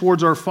mercy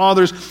towards our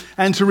fathers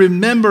and to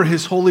remember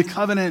his holy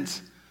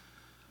covenant.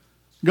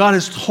 God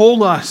has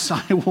told us,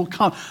 I will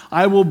come.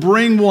 I will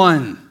bring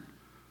one.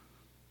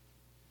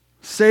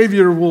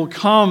 Savior will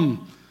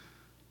come.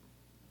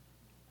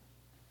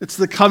 It's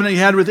the covenant he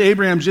had with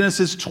Abraham,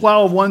 Genesis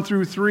 12, 1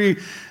 through 3.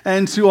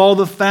 And to all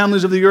the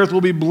families of the earth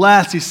will be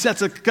blessed. He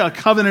sets a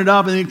covenant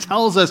up and he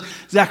tells us,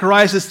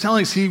 Zacharias is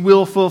telling us he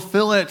will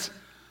fulfill it.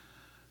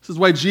 This is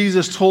why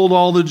Jesus told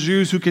all the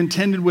Jews who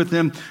contended with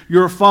him,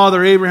 your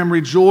father Abraham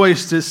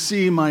rejoiced to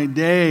see my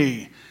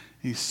day.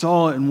 He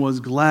saw it and was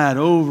glad.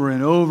 Over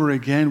and over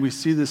again, we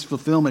see this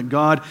fulfillment.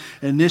 God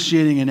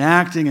initiating and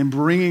acting and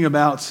bringing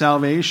about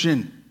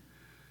salvation.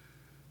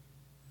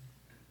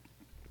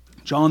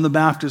 John the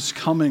Baptist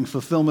coming,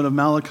 fulfillment of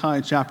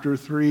Malachi chapter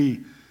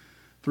 3,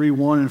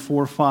 3:1 and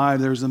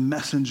 4:5. There's a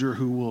messenger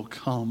who will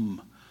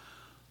come.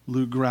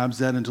 Luke grabs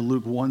that into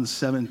Luke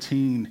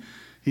 1:17.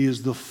 He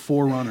is the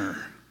forerunner.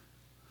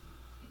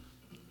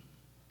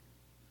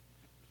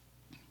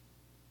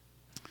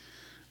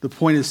 The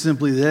point is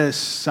simply this: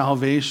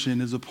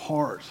 salvation is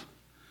apart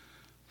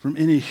from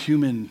any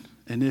human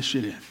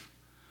initiative,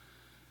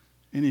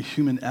 any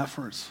human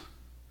efforts,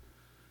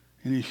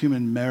 any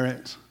human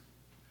merit,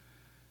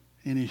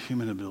 any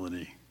human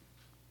ability.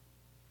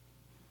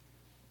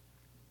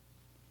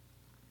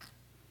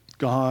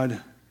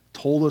 God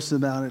told us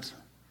about it.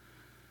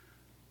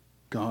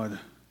 God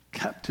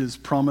kept his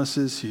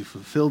promises. He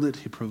fulfilled it.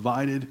 He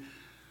provided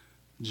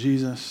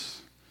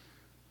Jesus.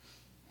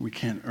 We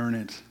can't earn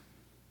it.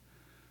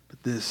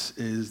 But this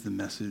is the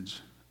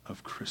message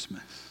of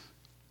Christmas.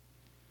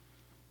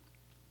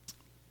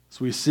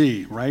 So we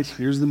see, right?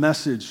 Here's the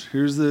message.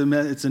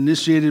 It's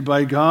initiated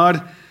by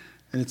God.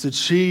 And it's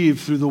achieved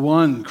through the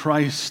one,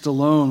 Christ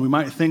alone. We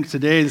might think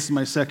today, this is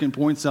my second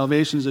point,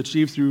 salvation is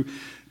achieved through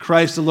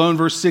Christ alone.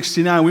 Verse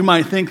 69, we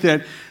might think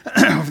that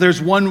if there's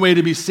one way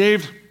to be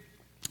saved,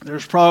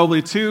 there's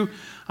probably two.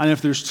 And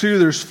if there's two,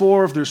 there's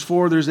four. If there's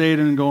four, there's eight,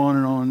 and go on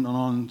and on and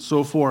on and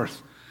so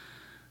forth.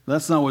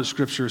 That's not what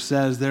Scripture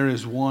says. There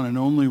is one and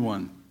only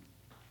one.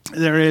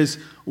 There is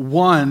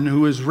one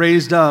who has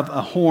raised up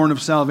a horn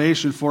of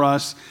salvation for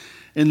us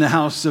in the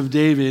house of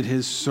David,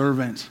 his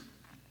servant.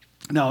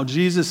 Now,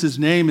 Jesus'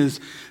 name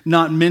is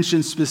not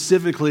mentioned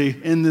specifically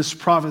in this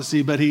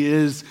prophecy, but he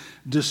is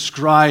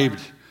described.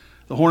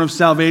 The horn of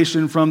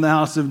salvation from the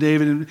house of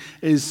David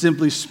is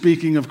simply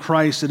speaking of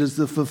Christ. It is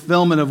the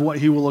fulfillment of what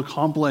he will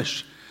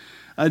accomplish.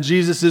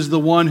 Jesus is the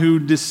one who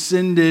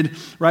descended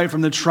right from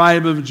the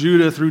tribe of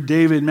Judah through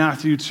David,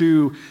 Matthew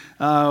 1,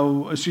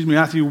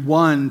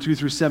 2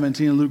 through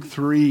 17, and Luke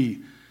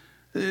 3.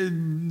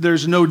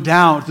 There's no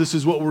doubt this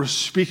is what we're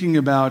speaking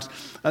about.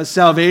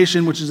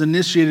 Salvation, which is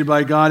initiated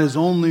by God, is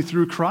only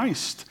through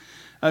Christ.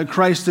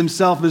 Christ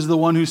himself is the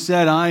one who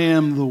said, I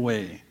am the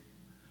way.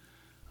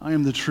 I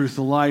am the truth,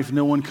 the life.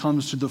 No one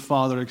comes to the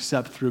Father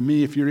except through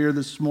me. If you're here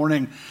this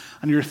morning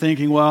and you're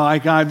thinking, well,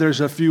 God,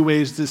 there's a few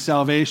ways to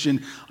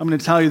salvation, I'm going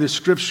to tell you the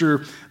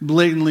Scripture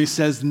blatantly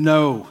says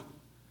no.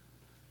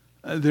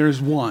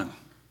 There's one.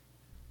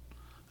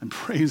 And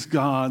praise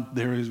God,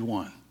 there is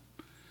one.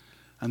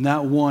 And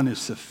that one is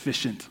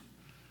sufficient,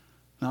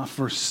 not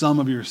for some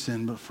of your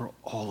sin, but for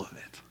all of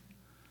it.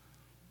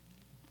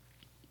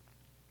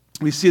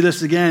 We see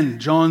this again,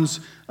 John's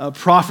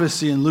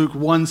prophecy in Luke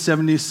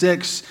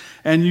 1:76.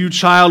 And you,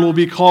 child, will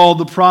be called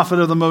the prophet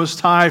of the Most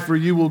High, for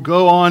you will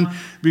go on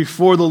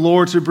before the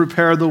Lord to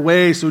prepare the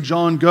way. So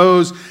John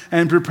goes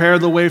and prepare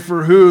the way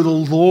for who? The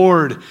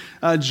Lord.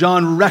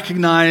 John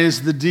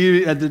recognized the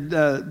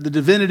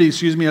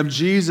divinity, of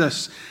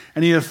Jesus,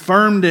 and he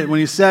affirmed it when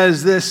he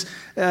says, "This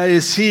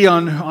is he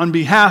on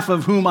behalf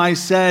of whom I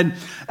said,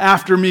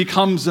 after me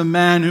comes a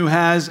man who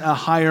has a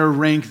higher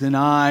rank than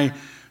I,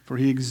 for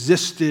he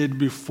existed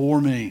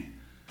before me."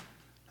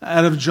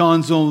 Out of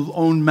John's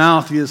own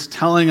mouth, he is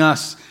telling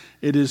us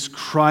it is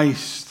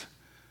Christ,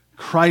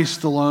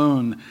 Christ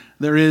alone.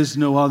 There is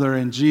no other.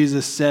 And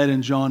Jesus said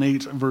in John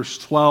 8, verse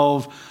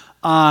 12,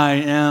 "I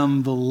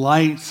am the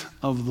light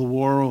of the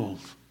world.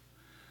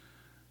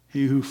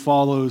 He who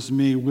follows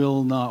me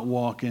will not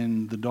walk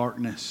in the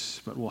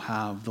darkness, but will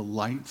have the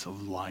light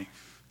of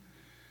life."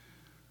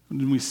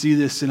 And we see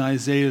this in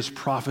Isaiah's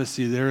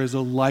prophecy. There is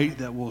a light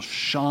that will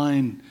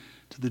shine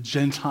to the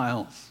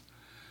Gentiles.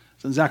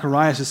 And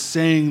Zacharias is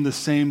saying the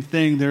same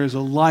thing. There is a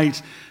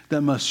light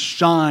that must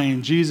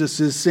shine. Jesus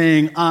is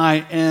saying,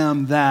 "I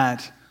am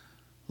that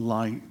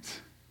light."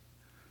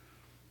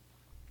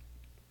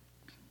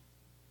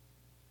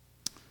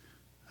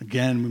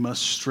 Again, we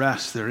must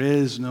stress there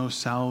is no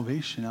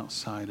salvation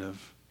outside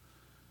of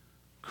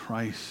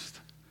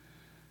Christ.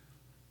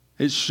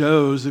 It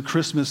shows at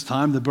Christmas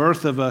time, the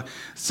birth of a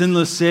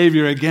sinless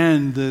Savior,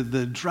 again,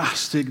 the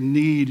drastic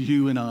need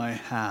you and I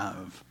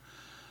have,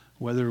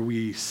 whether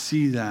we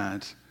see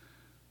that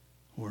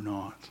or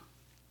not.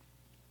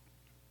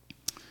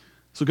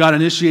 So God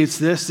initiates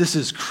this. This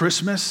is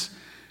Christmas.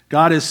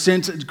 God has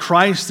sent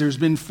Christ. There's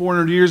been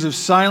 400 years of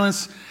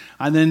silence.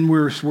 And then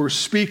we're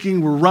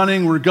speaking, we're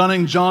running, we're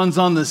gunning. John's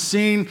on the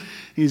scene.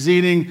 He's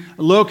eating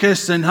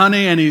locusts and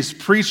honey, and he's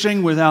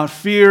preaching without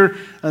fear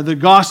the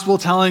gospel,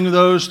 telling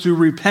those to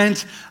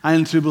repent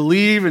and to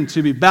believe and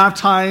to be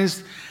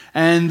baptized.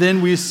 And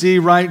then we see,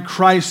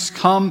 Christ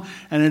come,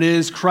 and it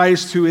is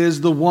Christ who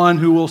is the one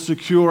who will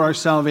secure our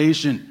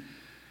salvation.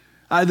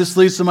 This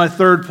leads to my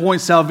third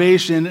point.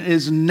 Salvation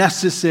is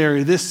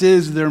necessary. This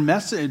is their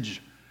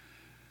message.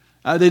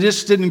 They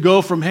just didn't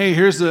go from, hey,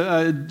 here's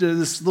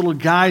this little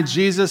guy,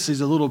 Jesus.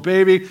 He's a little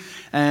baby,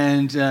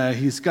 and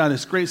he's got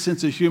this great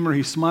sense of humor.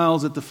 He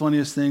smiles at the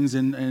funniest things,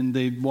 and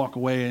they walk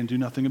away and do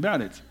nothing about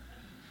it.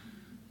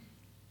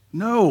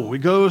 No,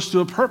 it goes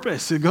to a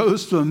purpose. It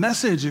goes to a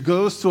message. It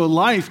goes to a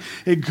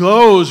life. It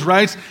goes,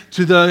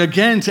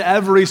 to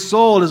every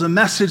soul. It is a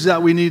message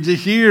that we need to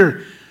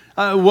hear.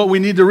 What we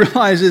need to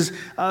realize is,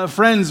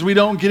 friends, we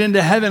don't get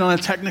into heaven on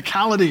a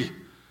technicality.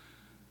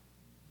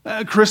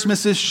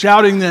 Christmas is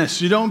shouting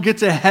this. You don't get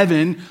to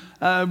heaven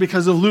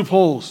because of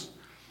loopholes.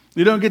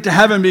 You don't get to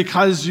heaven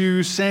because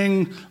you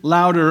sang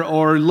louder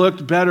or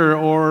looked better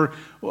or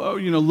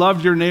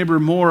loved your neighbor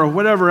more or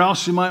whatever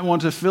else you might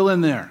want to fill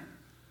in there.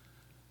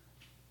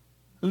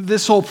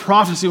 This whole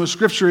prophecy with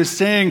Scripture is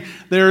saying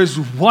there is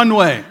one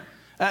way.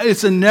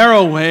 It's a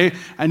narrow way,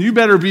 and you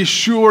better be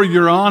sure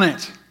you're on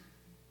it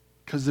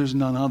because there's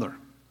none other.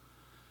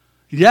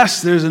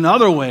 Yes, there's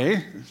another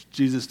way,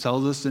 Jesus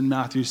tells us in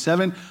Matthew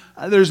 7.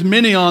 There's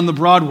many on the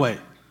broad way.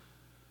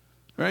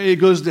 Right? It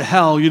goes to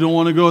hell. You don't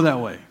want to go that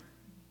way.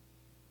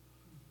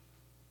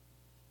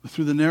 But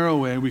through the narrow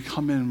way, we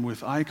come in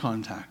with eye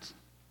contact.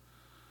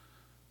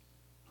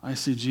 I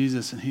see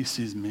Jesus, and he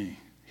sees me.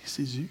 He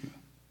sees you.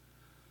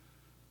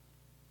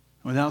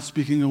 Without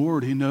speaking a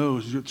word, he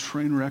knows your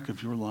train wreck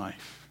of your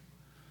life.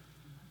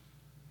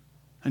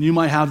 And you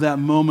might have that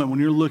moment when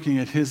you're looking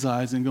at his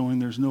eyes and going,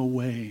 there's no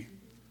way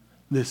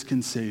this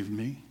can save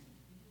me.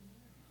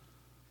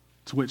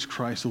 To which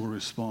Christ will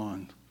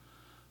respond,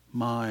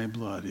 my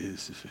blood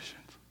is sufficient.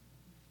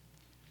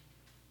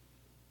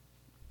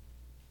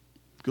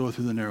 Go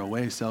through the narrow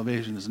way.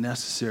 Salvation is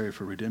necessary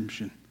for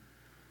redemption.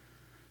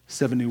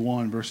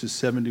 71, verses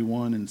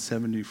 71 and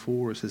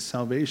 74 says,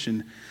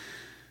 salvation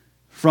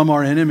from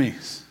our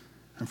enemies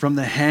and from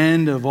the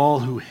hand of all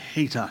who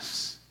hate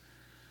us.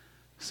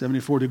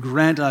 74, to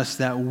grant us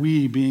that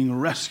we, being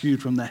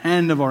rescued from the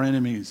hand of our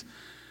enemies,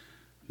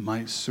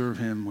 might serve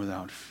him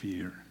without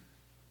fear.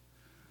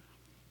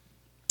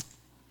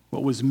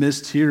 What was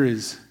missed here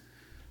is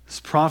this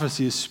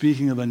prophecy is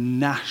speaking of a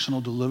national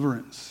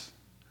deliverance.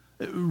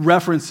 It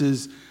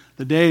references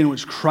the day in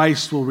which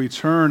Christ will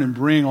return and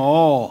bring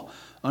all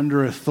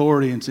under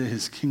authority into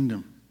his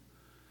kingdom.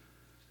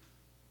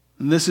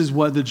 And this is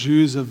what the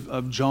Jews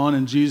of John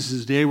and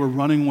Jesus' day were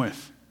running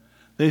with.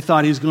 They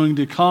thought he's going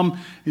to come,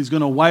 he's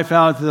going to wipe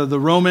out the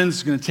Romans,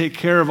 he's going to take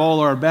care of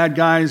all our bad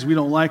guys. We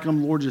don't like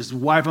them, Lord, just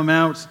wipe them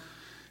out.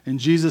 In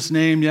Jesus'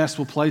 name, yes,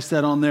 we'll place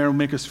that on there,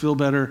 make us feel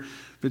better,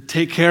 but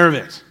take care of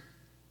it.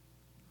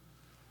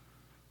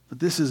 But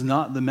this is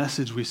not the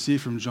message we see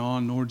from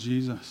John nor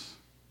Jesus.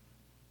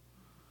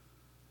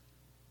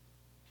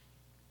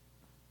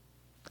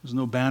 There's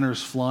no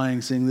banners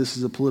flying saying this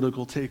is a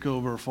political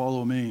takeover,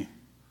 follow me.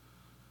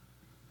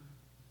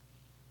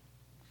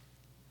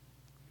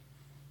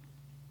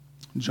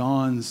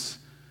 John's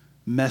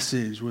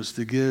message was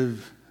to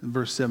give in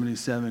verse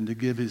 77, to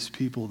give his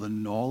people the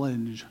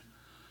knowledge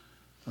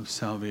of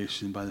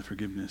salvation by the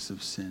forgiveness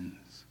of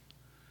sins.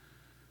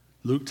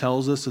 Luke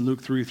tells us in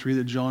Luke 3:3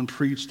 that John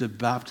preached a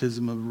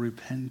baptism of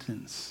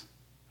repentance.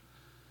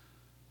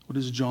 What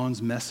is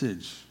John's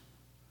message?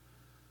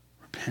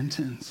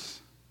 Repentance.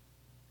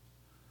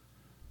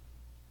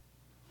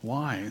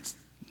 Why? It's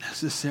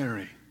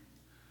necessary.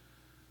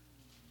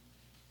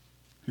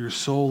 Your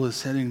soul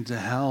is heading to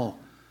hell.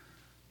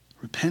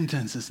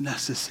 Repentance is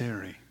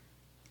necessary.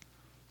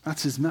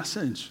 That's his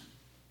message.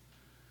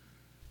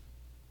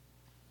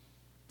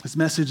 His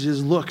message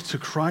is, look to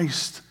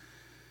Christ.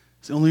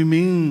 It's the only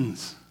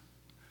means.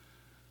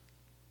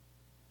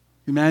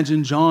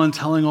 Imagine John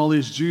telling all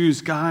these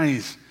Jews,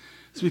 guys,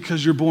 it's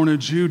because you're born a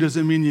Jew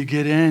doesn't mean you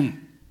get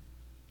in.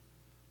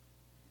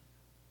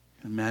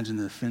 Imagine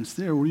the offense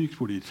there. What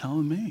are you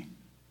telling me?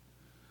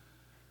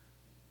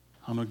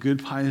 I'm a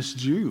good, pious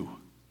Jew.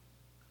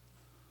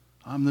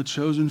 I'm the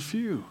chosen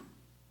few.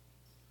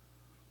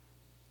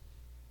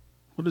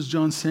 What is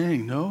John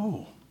saying?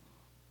 No.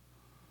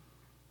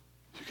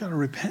 You got to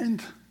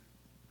repent.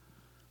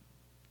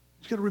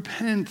 You got to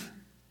repent.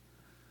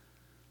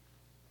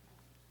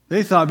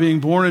 They thought being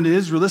born into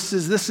Israel, this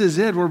is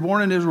it. We're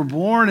born into Israel. We're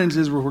born into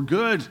Israel. We're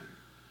good.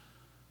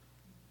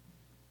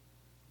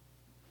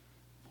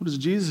 What is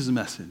Jesus'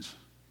 message?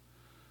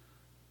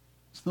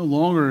 It's no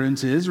longer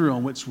into Israel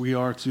in which we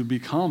are to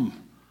become.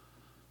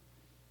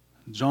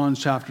 In John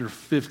chapter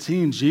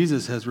 15,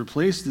 Jesus has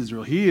replaced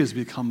Israel. He has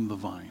become the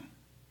vine.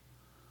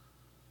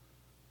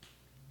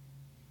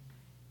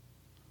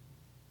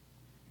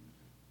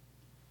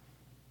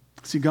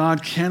 See,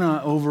 God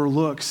cannot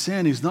overlook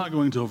sin. He's not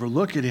going to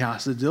overlook it. He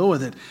has to deal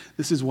with it.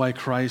 This is why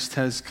Christ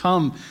has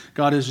come.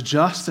 God is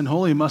just and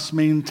holy. He must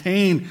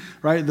maintain,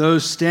 right,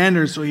 those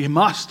standards. So he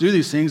must do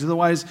these things.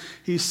 Otherwise,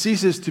 he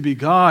ceases to be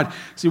God.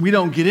 See, we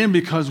don't get in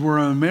because we're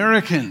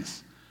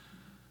Americans.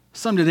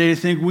 Some today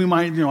think we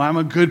might, I'm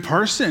a good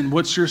person.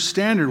 What's your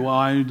standard? Well,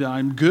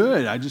 I'm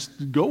good. I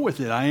just go with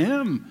it. I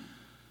am.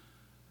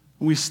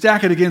 We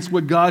stack it against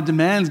what God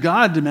demands.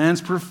 God demands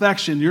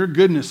perfection. Your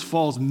goodness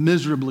falls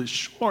miserably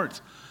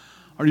short.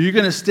 Are you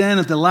going to stand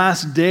at the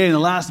last day and the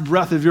last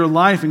breath of your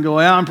life and go,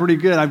 yeah, I'm pretty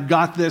good. I've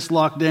got this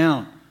locked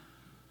down?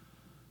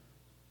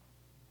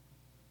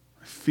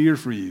 I fear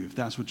for you if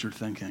that's what you're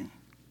thinking.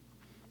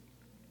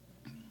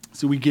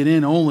 So we get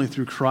in only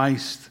through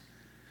Christ.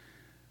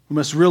 We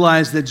must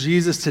realize that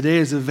Jesus today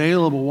is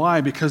available.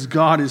 Why? Because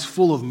God is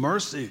full of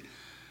mercy.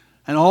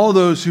 And all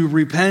those who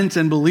repent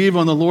and believe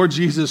on the Lord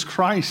Jesus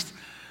Christ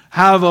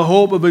have a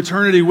hope of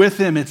eternity with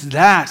him. It's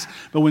that.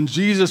 But when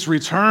Jesus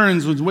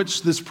returns, with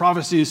which this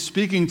prophecy is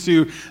speaking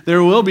to,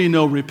 there will be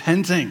no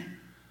repenting.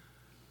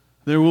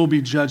 There will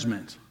be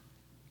judgment.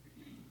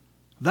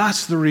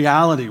 That's the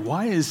reality.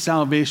 Why is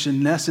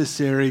salvation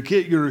necessary?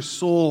 Get your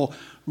soul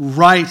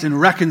right and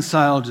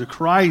reconciled to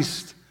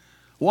Christ.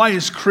 Why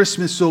is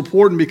Christmas so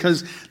important?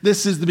 Because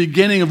this is the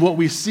beginning of what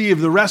we see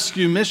of the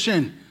rescue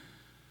mission.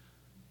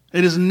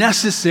 It is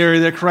necessary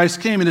that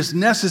Christ came. It is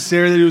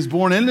necessary that he was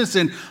born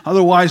innocent.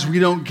 Otherwise, we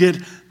don't get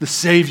the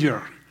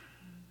Savior.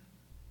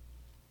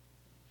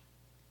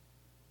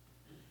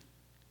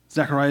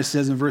 Zechariah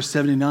says in verse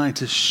 79,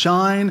 to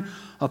shine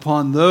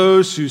upon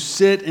those who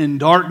sit in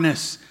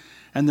darkness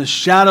and the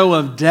shadow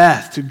of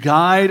death, to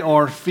guide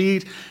our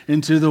feet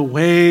into the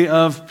way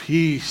of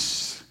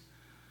peace.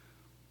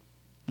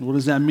 What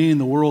does that mean?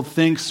 The world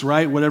thinks,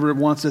 right, whatever it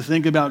wants to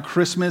think about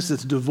Christmas,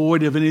 it's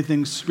devoid of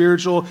anything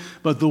spiritual,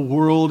 but the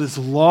world is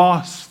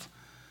lost.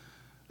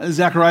 As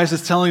Zacharias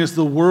is telling us,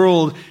 the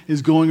world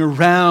is going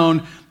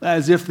around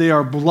as if they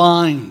are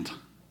blind.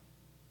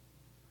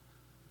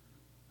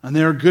 And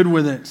they are good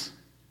with it.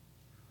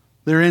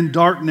 They're in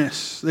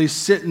darkness. They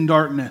sit in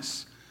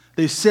darkness.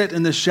 They sit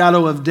in the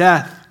shadow of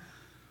death.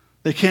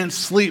 They can't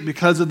sleep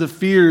because of the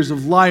fears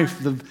of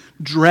life, the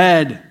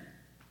dread.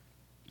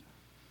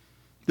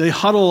 They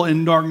huddle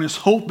in darkness,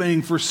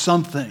 hoping for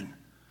something.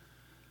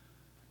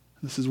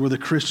 This is where the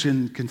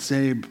Christian can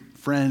say,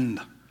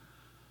 friend,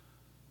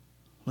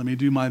 let me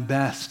do my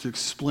best to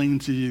explain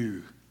to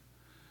you,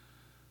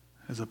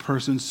 as a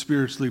person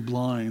spiritually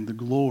blind, the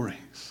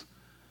glories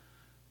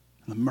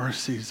and the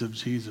mercies of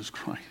Jesus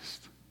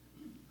Christ.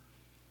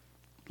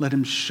 Let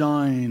him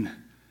shine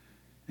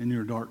in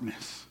your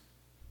darkness.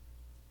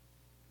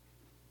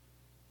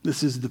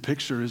 This is the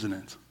picture, isn't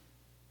it?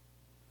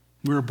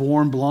 We're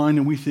born blind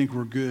and we think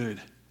we're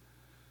good.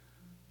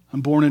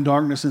 I'm born in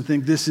darkness and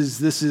think this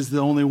is the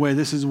only way.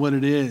 This is what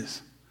it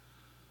is.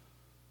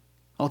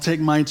 I'll take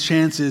my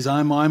chances.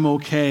 I'm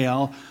okay.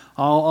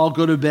 I'll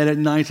go to bed at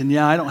night and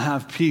I don't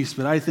have peace,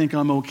 but I think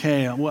I'm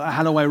okay.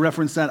 How do I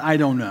reference that? I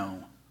don't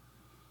know.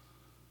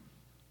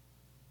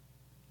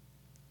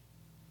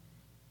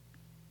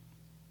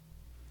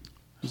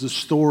 There's a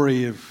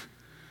story of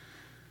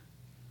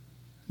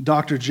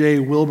Dr. J.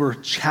 Wilbur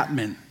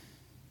Chapman.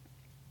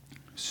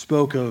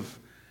 Spoke of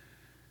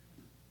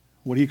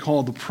what he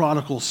called the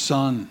prodigal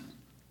son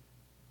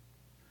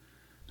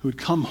who had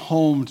come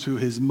home to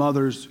his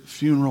mother's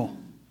funeral.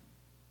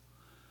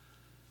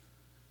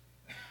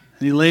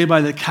 And he lay by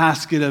the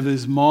casket of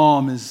his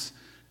mom, his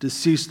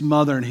deceased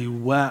mother, and he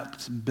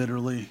wept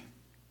bitterly.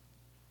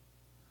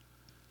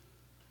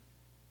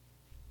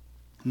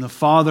 And the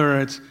father,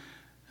 at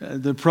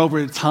the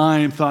appropriate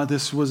time, thought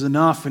this was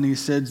enough, and he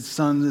said,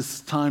 "Son, it's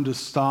time to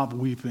stop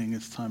weeping.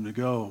 It's time to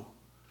go."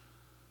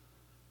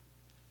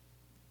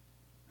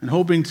 And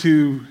hoping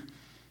to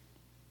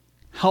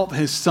help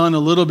his son a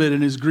little bit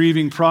in his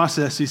grieving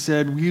process, he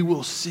said, "We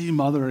will see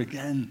mother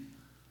again."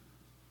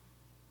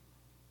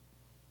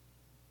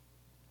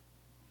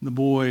 The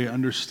boy,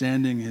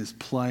 understanding his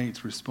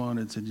plight,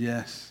 responded, said,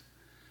 "Yes.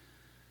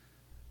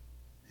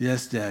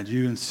 Yes, Dad,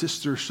 you and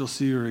sister shall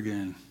see her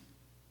again.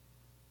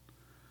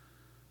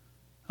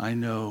 I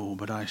know,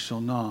 but I shall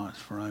not,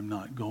 for I'm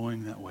not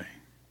going that way."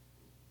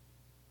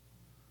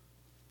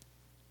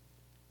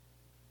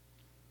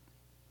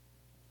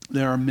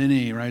 There are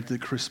many, right, at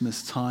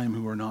Christmas time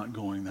who are not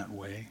going that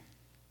way.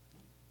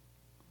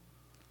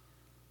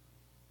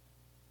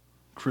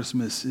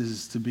 Christmas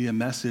is to be a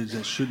message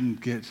that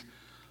shouldn't get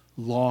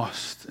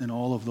lost in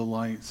all of the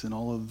lights and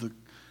all of the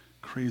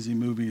crazy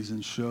movies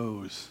and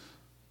shows.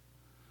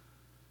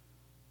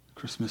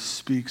 Christmas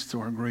speaks to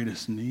our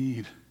greatest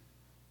need: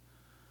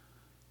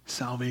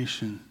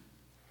 salvation.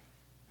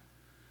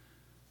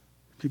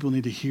 People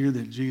need to hear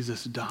that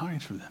Jesus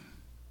died for them.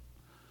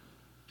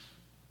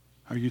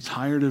 Are you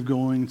tired of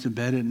going to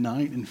bed at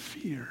night in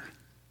fear?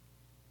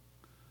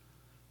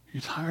 Are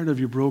you tired of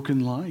your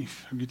broken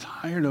life? Are you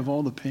tired of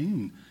all the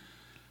pain?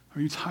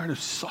 Are you tired of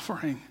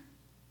suffering?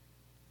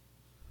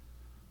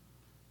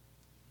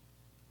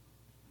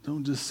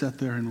 Don't just sit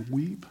there and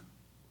weep.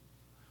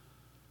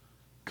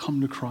 Come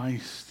to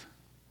Christ.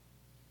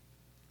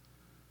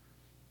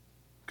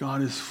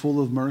 God is full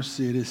of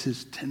mercy. It is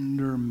his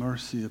tender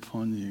mercy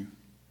upon you.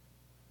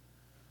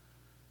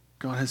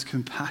 God has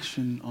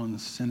compassion on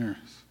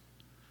sinners.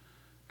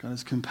 God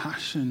has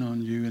compassion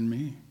on you and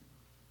me.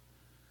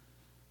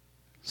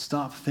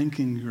 Stop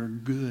thinking you're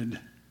good.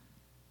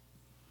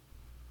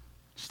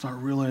 Start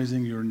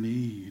realizing your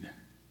need.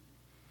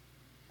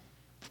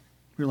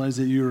 Realize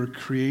that you are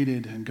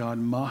created and God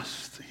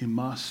he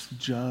must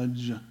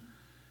judge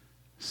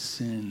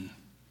sin.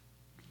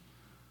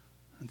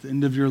 At the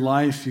end of your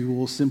life, you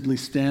will simply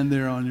stand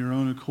there on your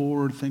own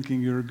accord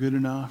thinking you're good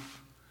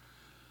enough.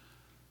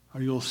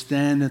 Or you'll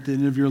stand at the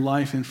end of your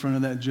life in front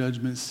of that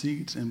judgment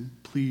seat and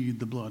plead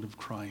the blood of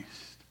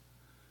Christ,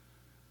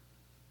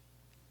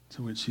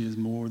 to which he is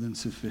more than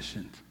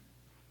sufficient,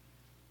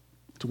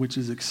 to which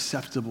is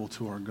acceptable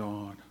to our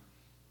God.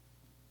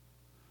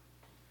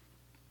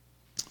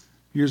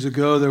 Years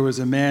ago, there was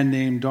a man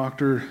named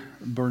Dr.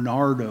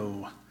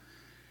 Bernardo,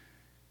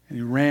 and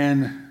he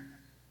ran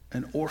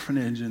an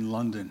orphanage in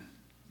London.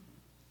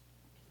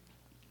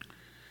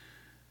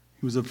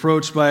 He was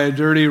approached by a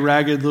dirty,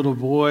 ragged little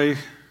boy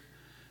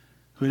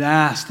who had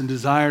asked and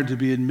desired to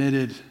be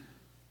admitted.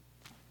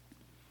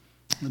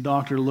 The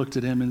doctor looked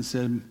at him and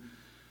said,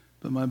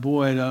 "But my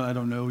boy, I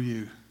don't know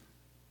you.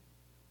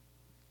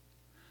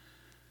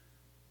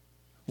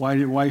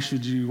 Why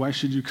should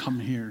you come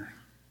here?"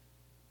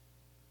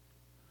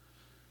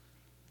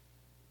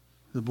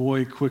 The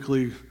boy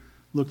quickly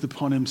looked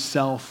upon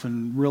himself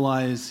and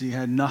realized he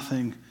had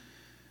nothing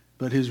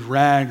but his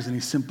rags, and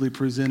he simply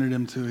presented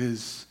him to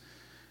his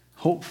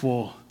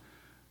hopeful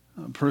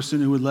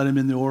person who would let him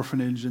in the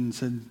orphanage and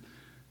said,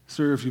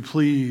 "Sir, if you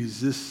please,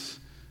 this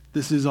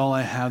is all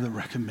I have that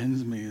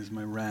recommends me is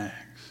my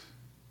rags."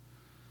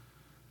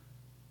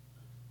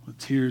 With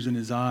tears in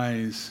his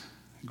eyes,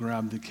 he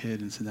grabbed the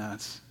kid and said,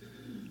 "That's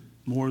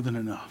more than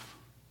enough."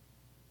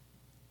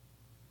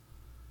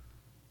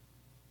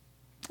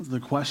 The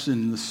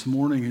question this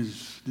morning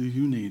is, do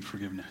you need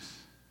forgiveness?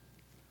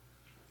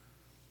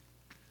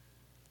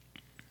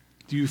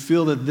 Do you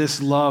feel that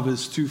this love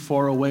is too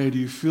far away? Do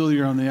you feel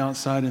you're on the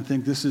outside and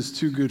think this is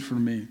too good for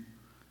me?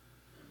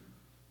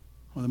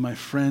 Well, then, my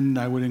friend,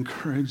 I would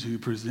encourage you,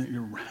 present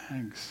your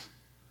rags.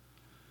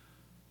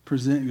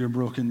 Present your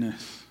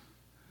brokenness.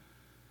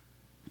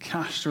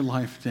 Cast your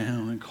life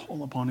down and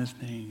call upon his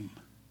name.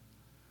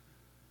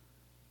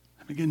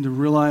 And begin to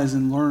realize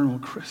and learn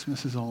what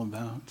Christmas is all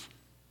about.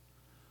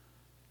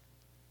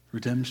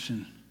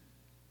 Redemption.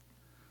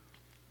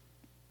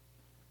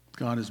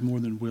 God is more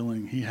than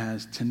willing. He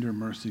has tender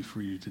mercy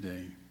for you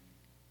today.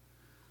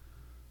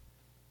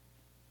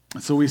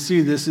 And so we see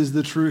this is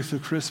the truth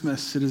of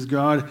Christmas. It is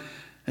God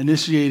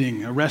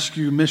initiating a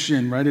rescue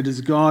mission, right? It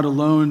is God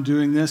alone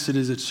doing this. It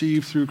is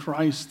achieved through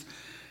Christ.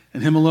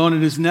 And him alone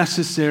it is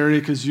necessary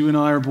because you and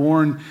I are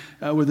born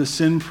with a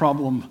sin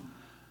problem.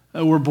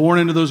 We're born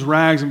into those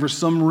rags, and for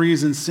some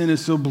reason sin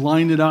has so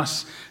blinded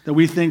us that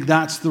we think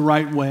that's the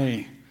right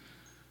way.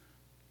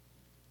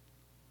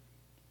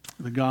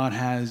 But God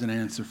has an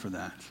answer for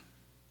that.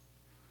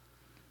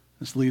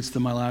 This leads to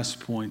my last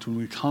point. When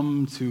we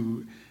come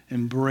to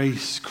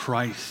embrace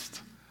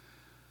Christ,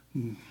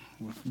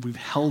 we've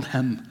held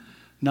him,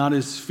 not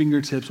his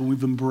fingertips, when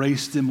we've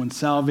embraced him, when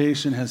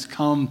salvation has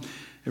come,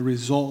 it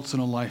results in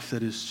a life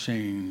that is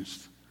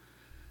changed.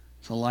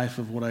 It's a life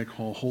of what I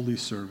call holy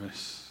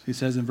service. He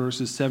says in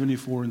verses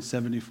 74 and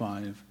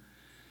 75,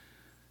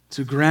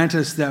 to grant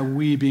us that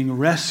we, being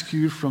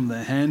rescued from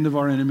the hand of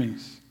our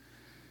enemies,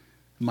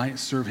 might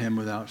serve him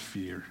without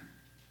fear,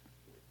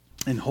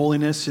 in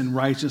holiness and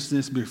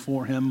righteousness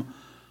before him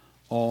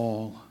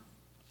all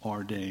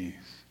our days.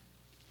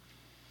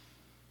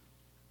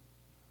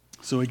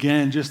 So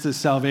again, just as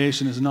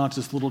salvation is not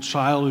this little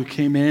child who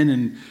came in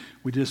and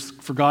we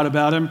just forgot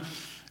about him,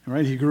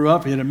 right? He grew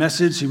up, he had a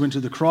message, he went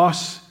to the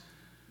cross.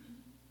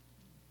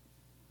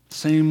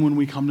 Same when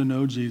we come to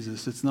know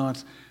Jesus. It's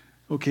not,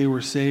 okay,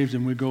 we're saved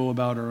and we go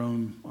about our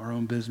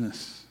own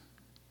business.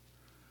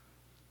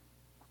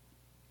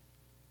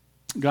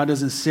 God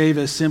doesn't save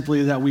us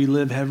simply that we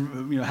live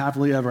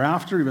happily ever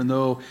after, even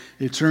though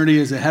eternity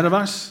is ahead of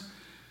us.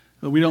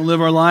 But we don't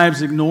live our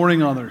lives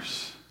ignoring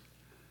others.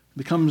 It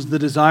becomes the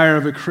desire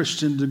of a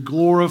Christian to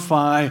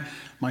glorify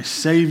my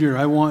Savior.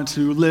 I want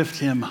to lift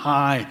him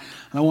high.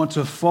 I want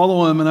to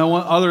follow him, and I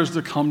want others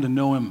to come to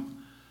know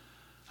him.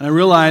 And I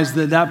realize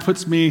that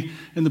puts me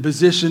in the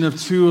position of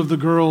two of the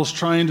girls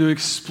trying to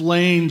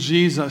explain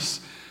Jesus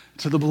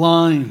to the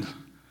blind.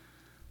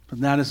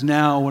 But that is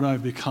now what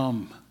I've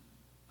become,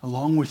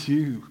 along with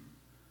you.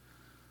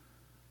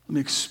 Let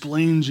me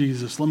explain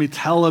Jesus. Let me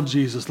tell of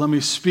Jesus. Let me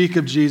speak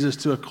of Jesus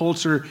to a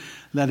culture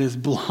that is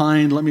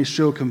blind. Let me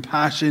show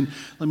compassion.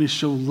 Let me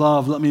show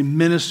love. Let me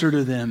minister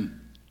to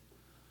them.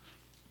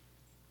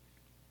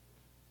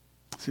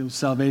 See,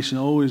 salvation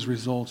always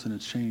results in a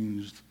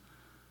changed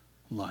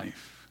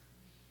life.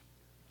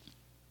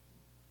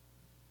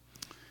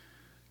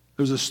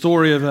 There was a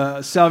story of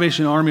a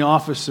Salvation Army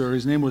officer.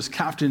 His name was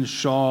Captain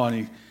Shaw,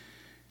 and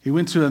he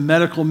went to a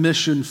medical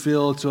mission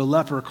field to a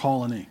leper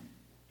colony.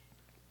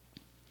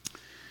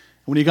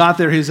 When he got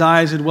there, his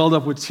eyes had welled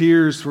up with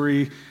tears, for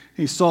he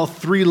saw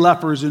 3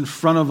 lepers in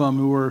front of him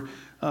who were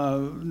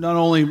not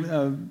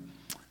only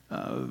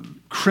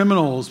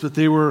criminals, but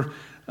they were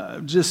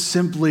just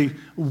simply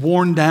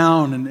worn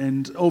down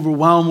and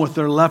overwhelmed with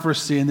their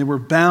leprosy, and they were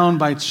bound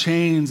by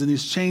chains, and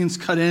these chains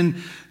cut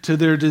in to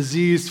their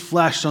diseased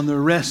flesh on their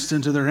wrists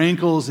and to their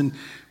ankles. And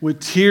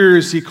with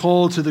tears, he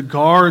called to the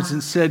guards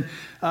and said,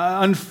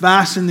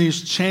 unfasten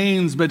these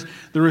chains. But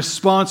the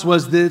response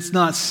was that it's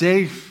not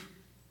safe.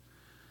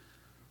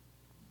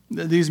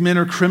 These men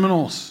are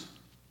criminals.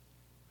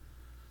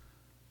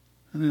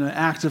 And in an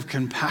act of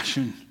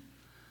compassion,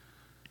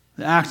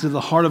 the act of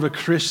the heart of a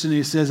Christian,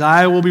 he says,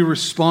 I will be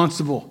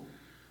responsible.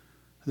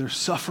 Their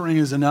suffering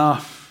is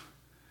enough.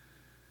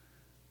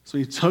 So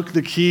he took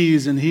the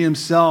keys and he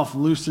himself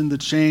loosened the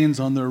chains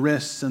on their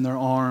wrists and their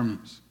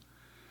arms.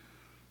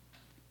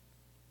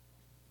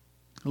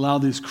 Allowed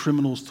these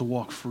criminals to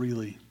walk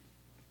freely.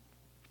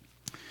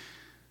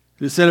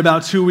 It is said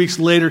about 2 weeks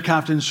later,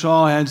 Captain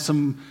Shaw had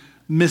some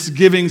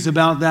misgivings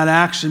about that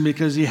action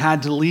because he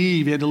had to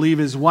leave. He had to leave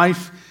his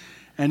wife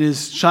and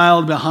his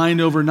child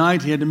behind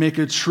overnight. He had to make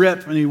a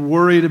trip, and he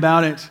worried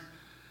about it.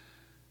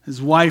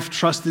 His wife,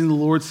 trusting the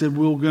Lord, said,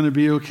 we're going to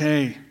be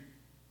okay.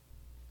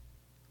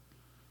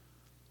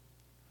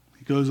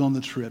 He goes on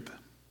the trip.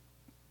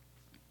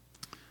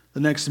 The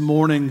next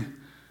morning,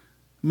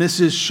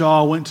 Mrs.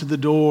 Shaw went to the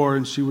door,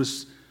 and she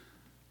was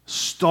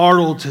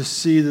startled to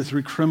see the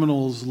 3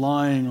 criminals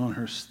lying on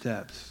her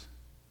steps.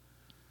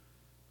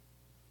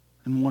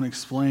 And one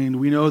explained,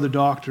 we know the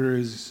doctor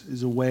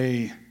is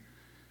away.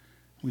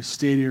 We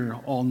stayed here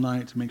all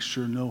night to make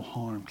sure no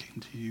harm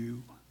came to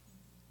you.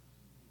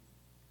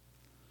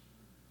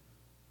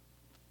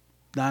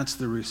 That's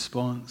the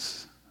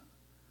response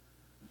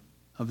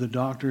of the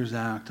doctor's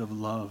act of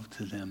love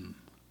to them.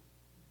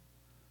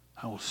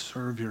 I will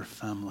serve your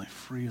family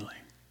freely.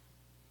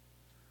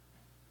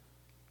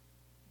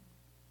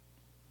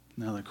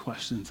 Now the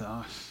question to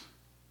us,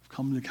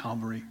 come to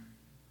Calvary,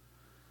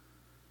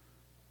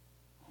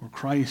 where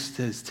Christ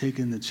has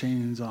taken the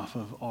chains off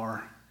of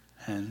our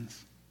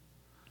hands,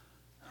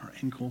 our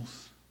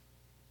ankles.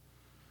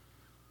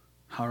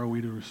 How are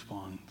we to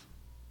respond?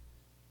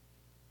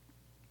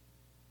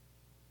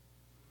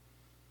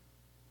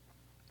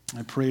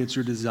 I pray it's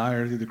your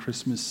desire through the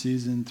Christmas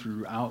season,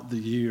 throughout the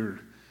year,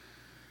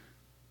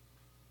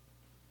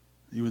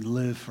 you would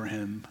live for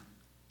him.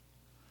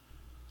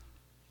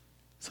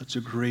 Such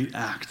a great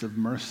act of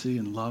mercy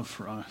and love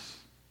for us.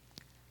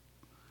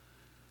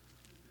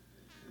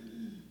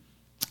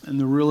 And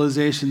the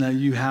realization that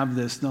you have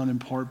this, not in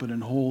part but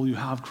in whole. You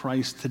have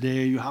Christ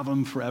today. You have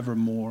him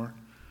forevermore.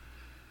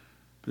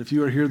 But if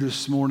you are here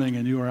this morning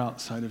and you are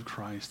outside of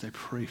Christ, I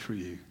pray for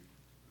you.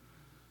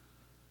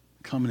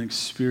 Come and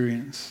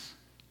experience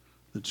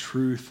the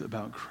truth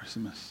about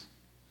Christmas.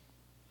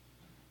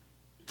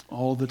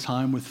 All the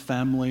time with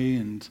family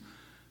and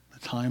the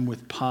time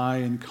with pie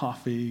and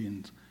coffee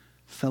and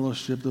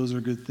fellowship, those are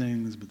good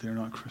things, but they're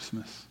not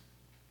Christmas.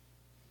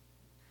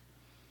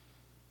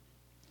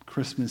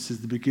 Christmas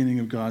is the beginning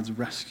of God's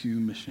rescue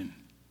mission.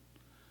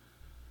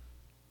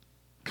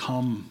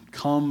 Come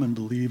and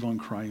believe on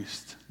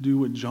Christ. Do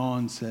what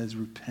John says,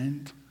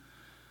 repent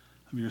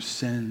of your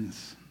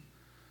sins.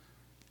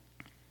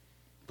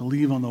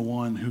 Believe on the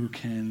one who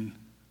can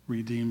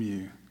redeem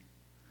you.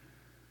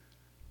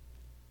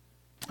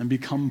 And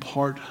become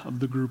part of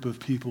the group of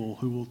people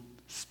who will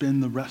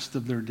spend the rest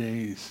of their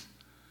days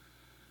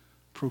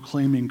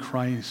proclaiming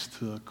Christ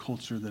to a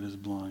culture that is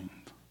blind.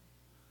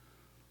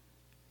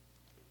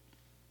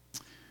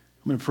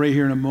 I'm going to pray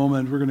here in a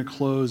moment. We're going to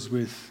close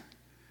with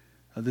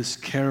this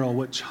carol,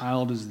 What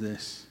Child Is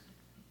This?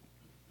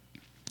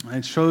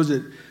 I chose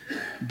it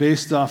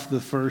based off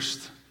the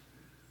first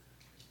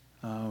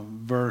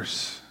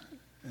verse.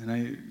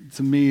 And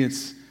to me,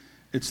 it's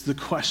the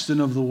question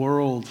of the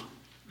world.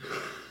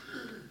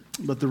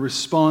 But the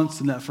response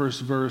in that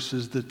first verse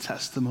is the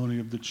testimony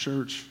of the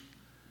church.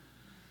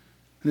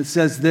 And it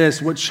says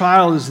this, what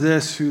child is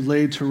this who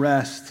laid to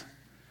rest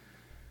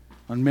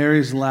on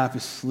Mary's lap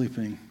is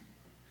sleeping,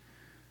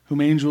 whom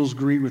angels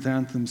greet with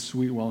anthems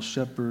sweet while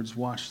shepherds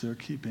watch their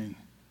keeping?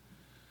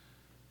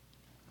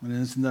 And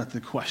isn't that the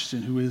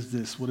question? Who is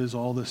this? What is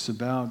all this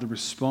about? The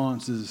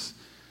response is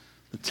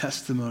the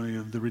testimony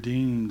of the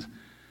redeemed.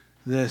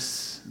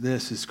 This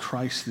is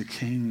Christ the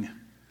King,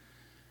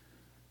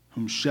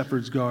 whom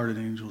shepherds guard and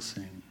angels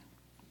sing.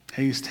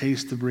 Haste,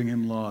 haste to bring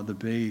him laud, the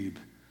babe,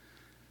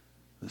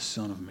 the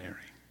Son of Mary.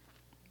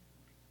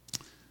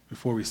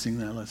 Before we sing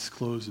that, let's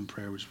close in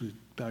prayer. Would you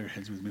bow your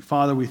heads with me?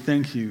 Father, we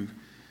thank you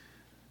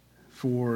for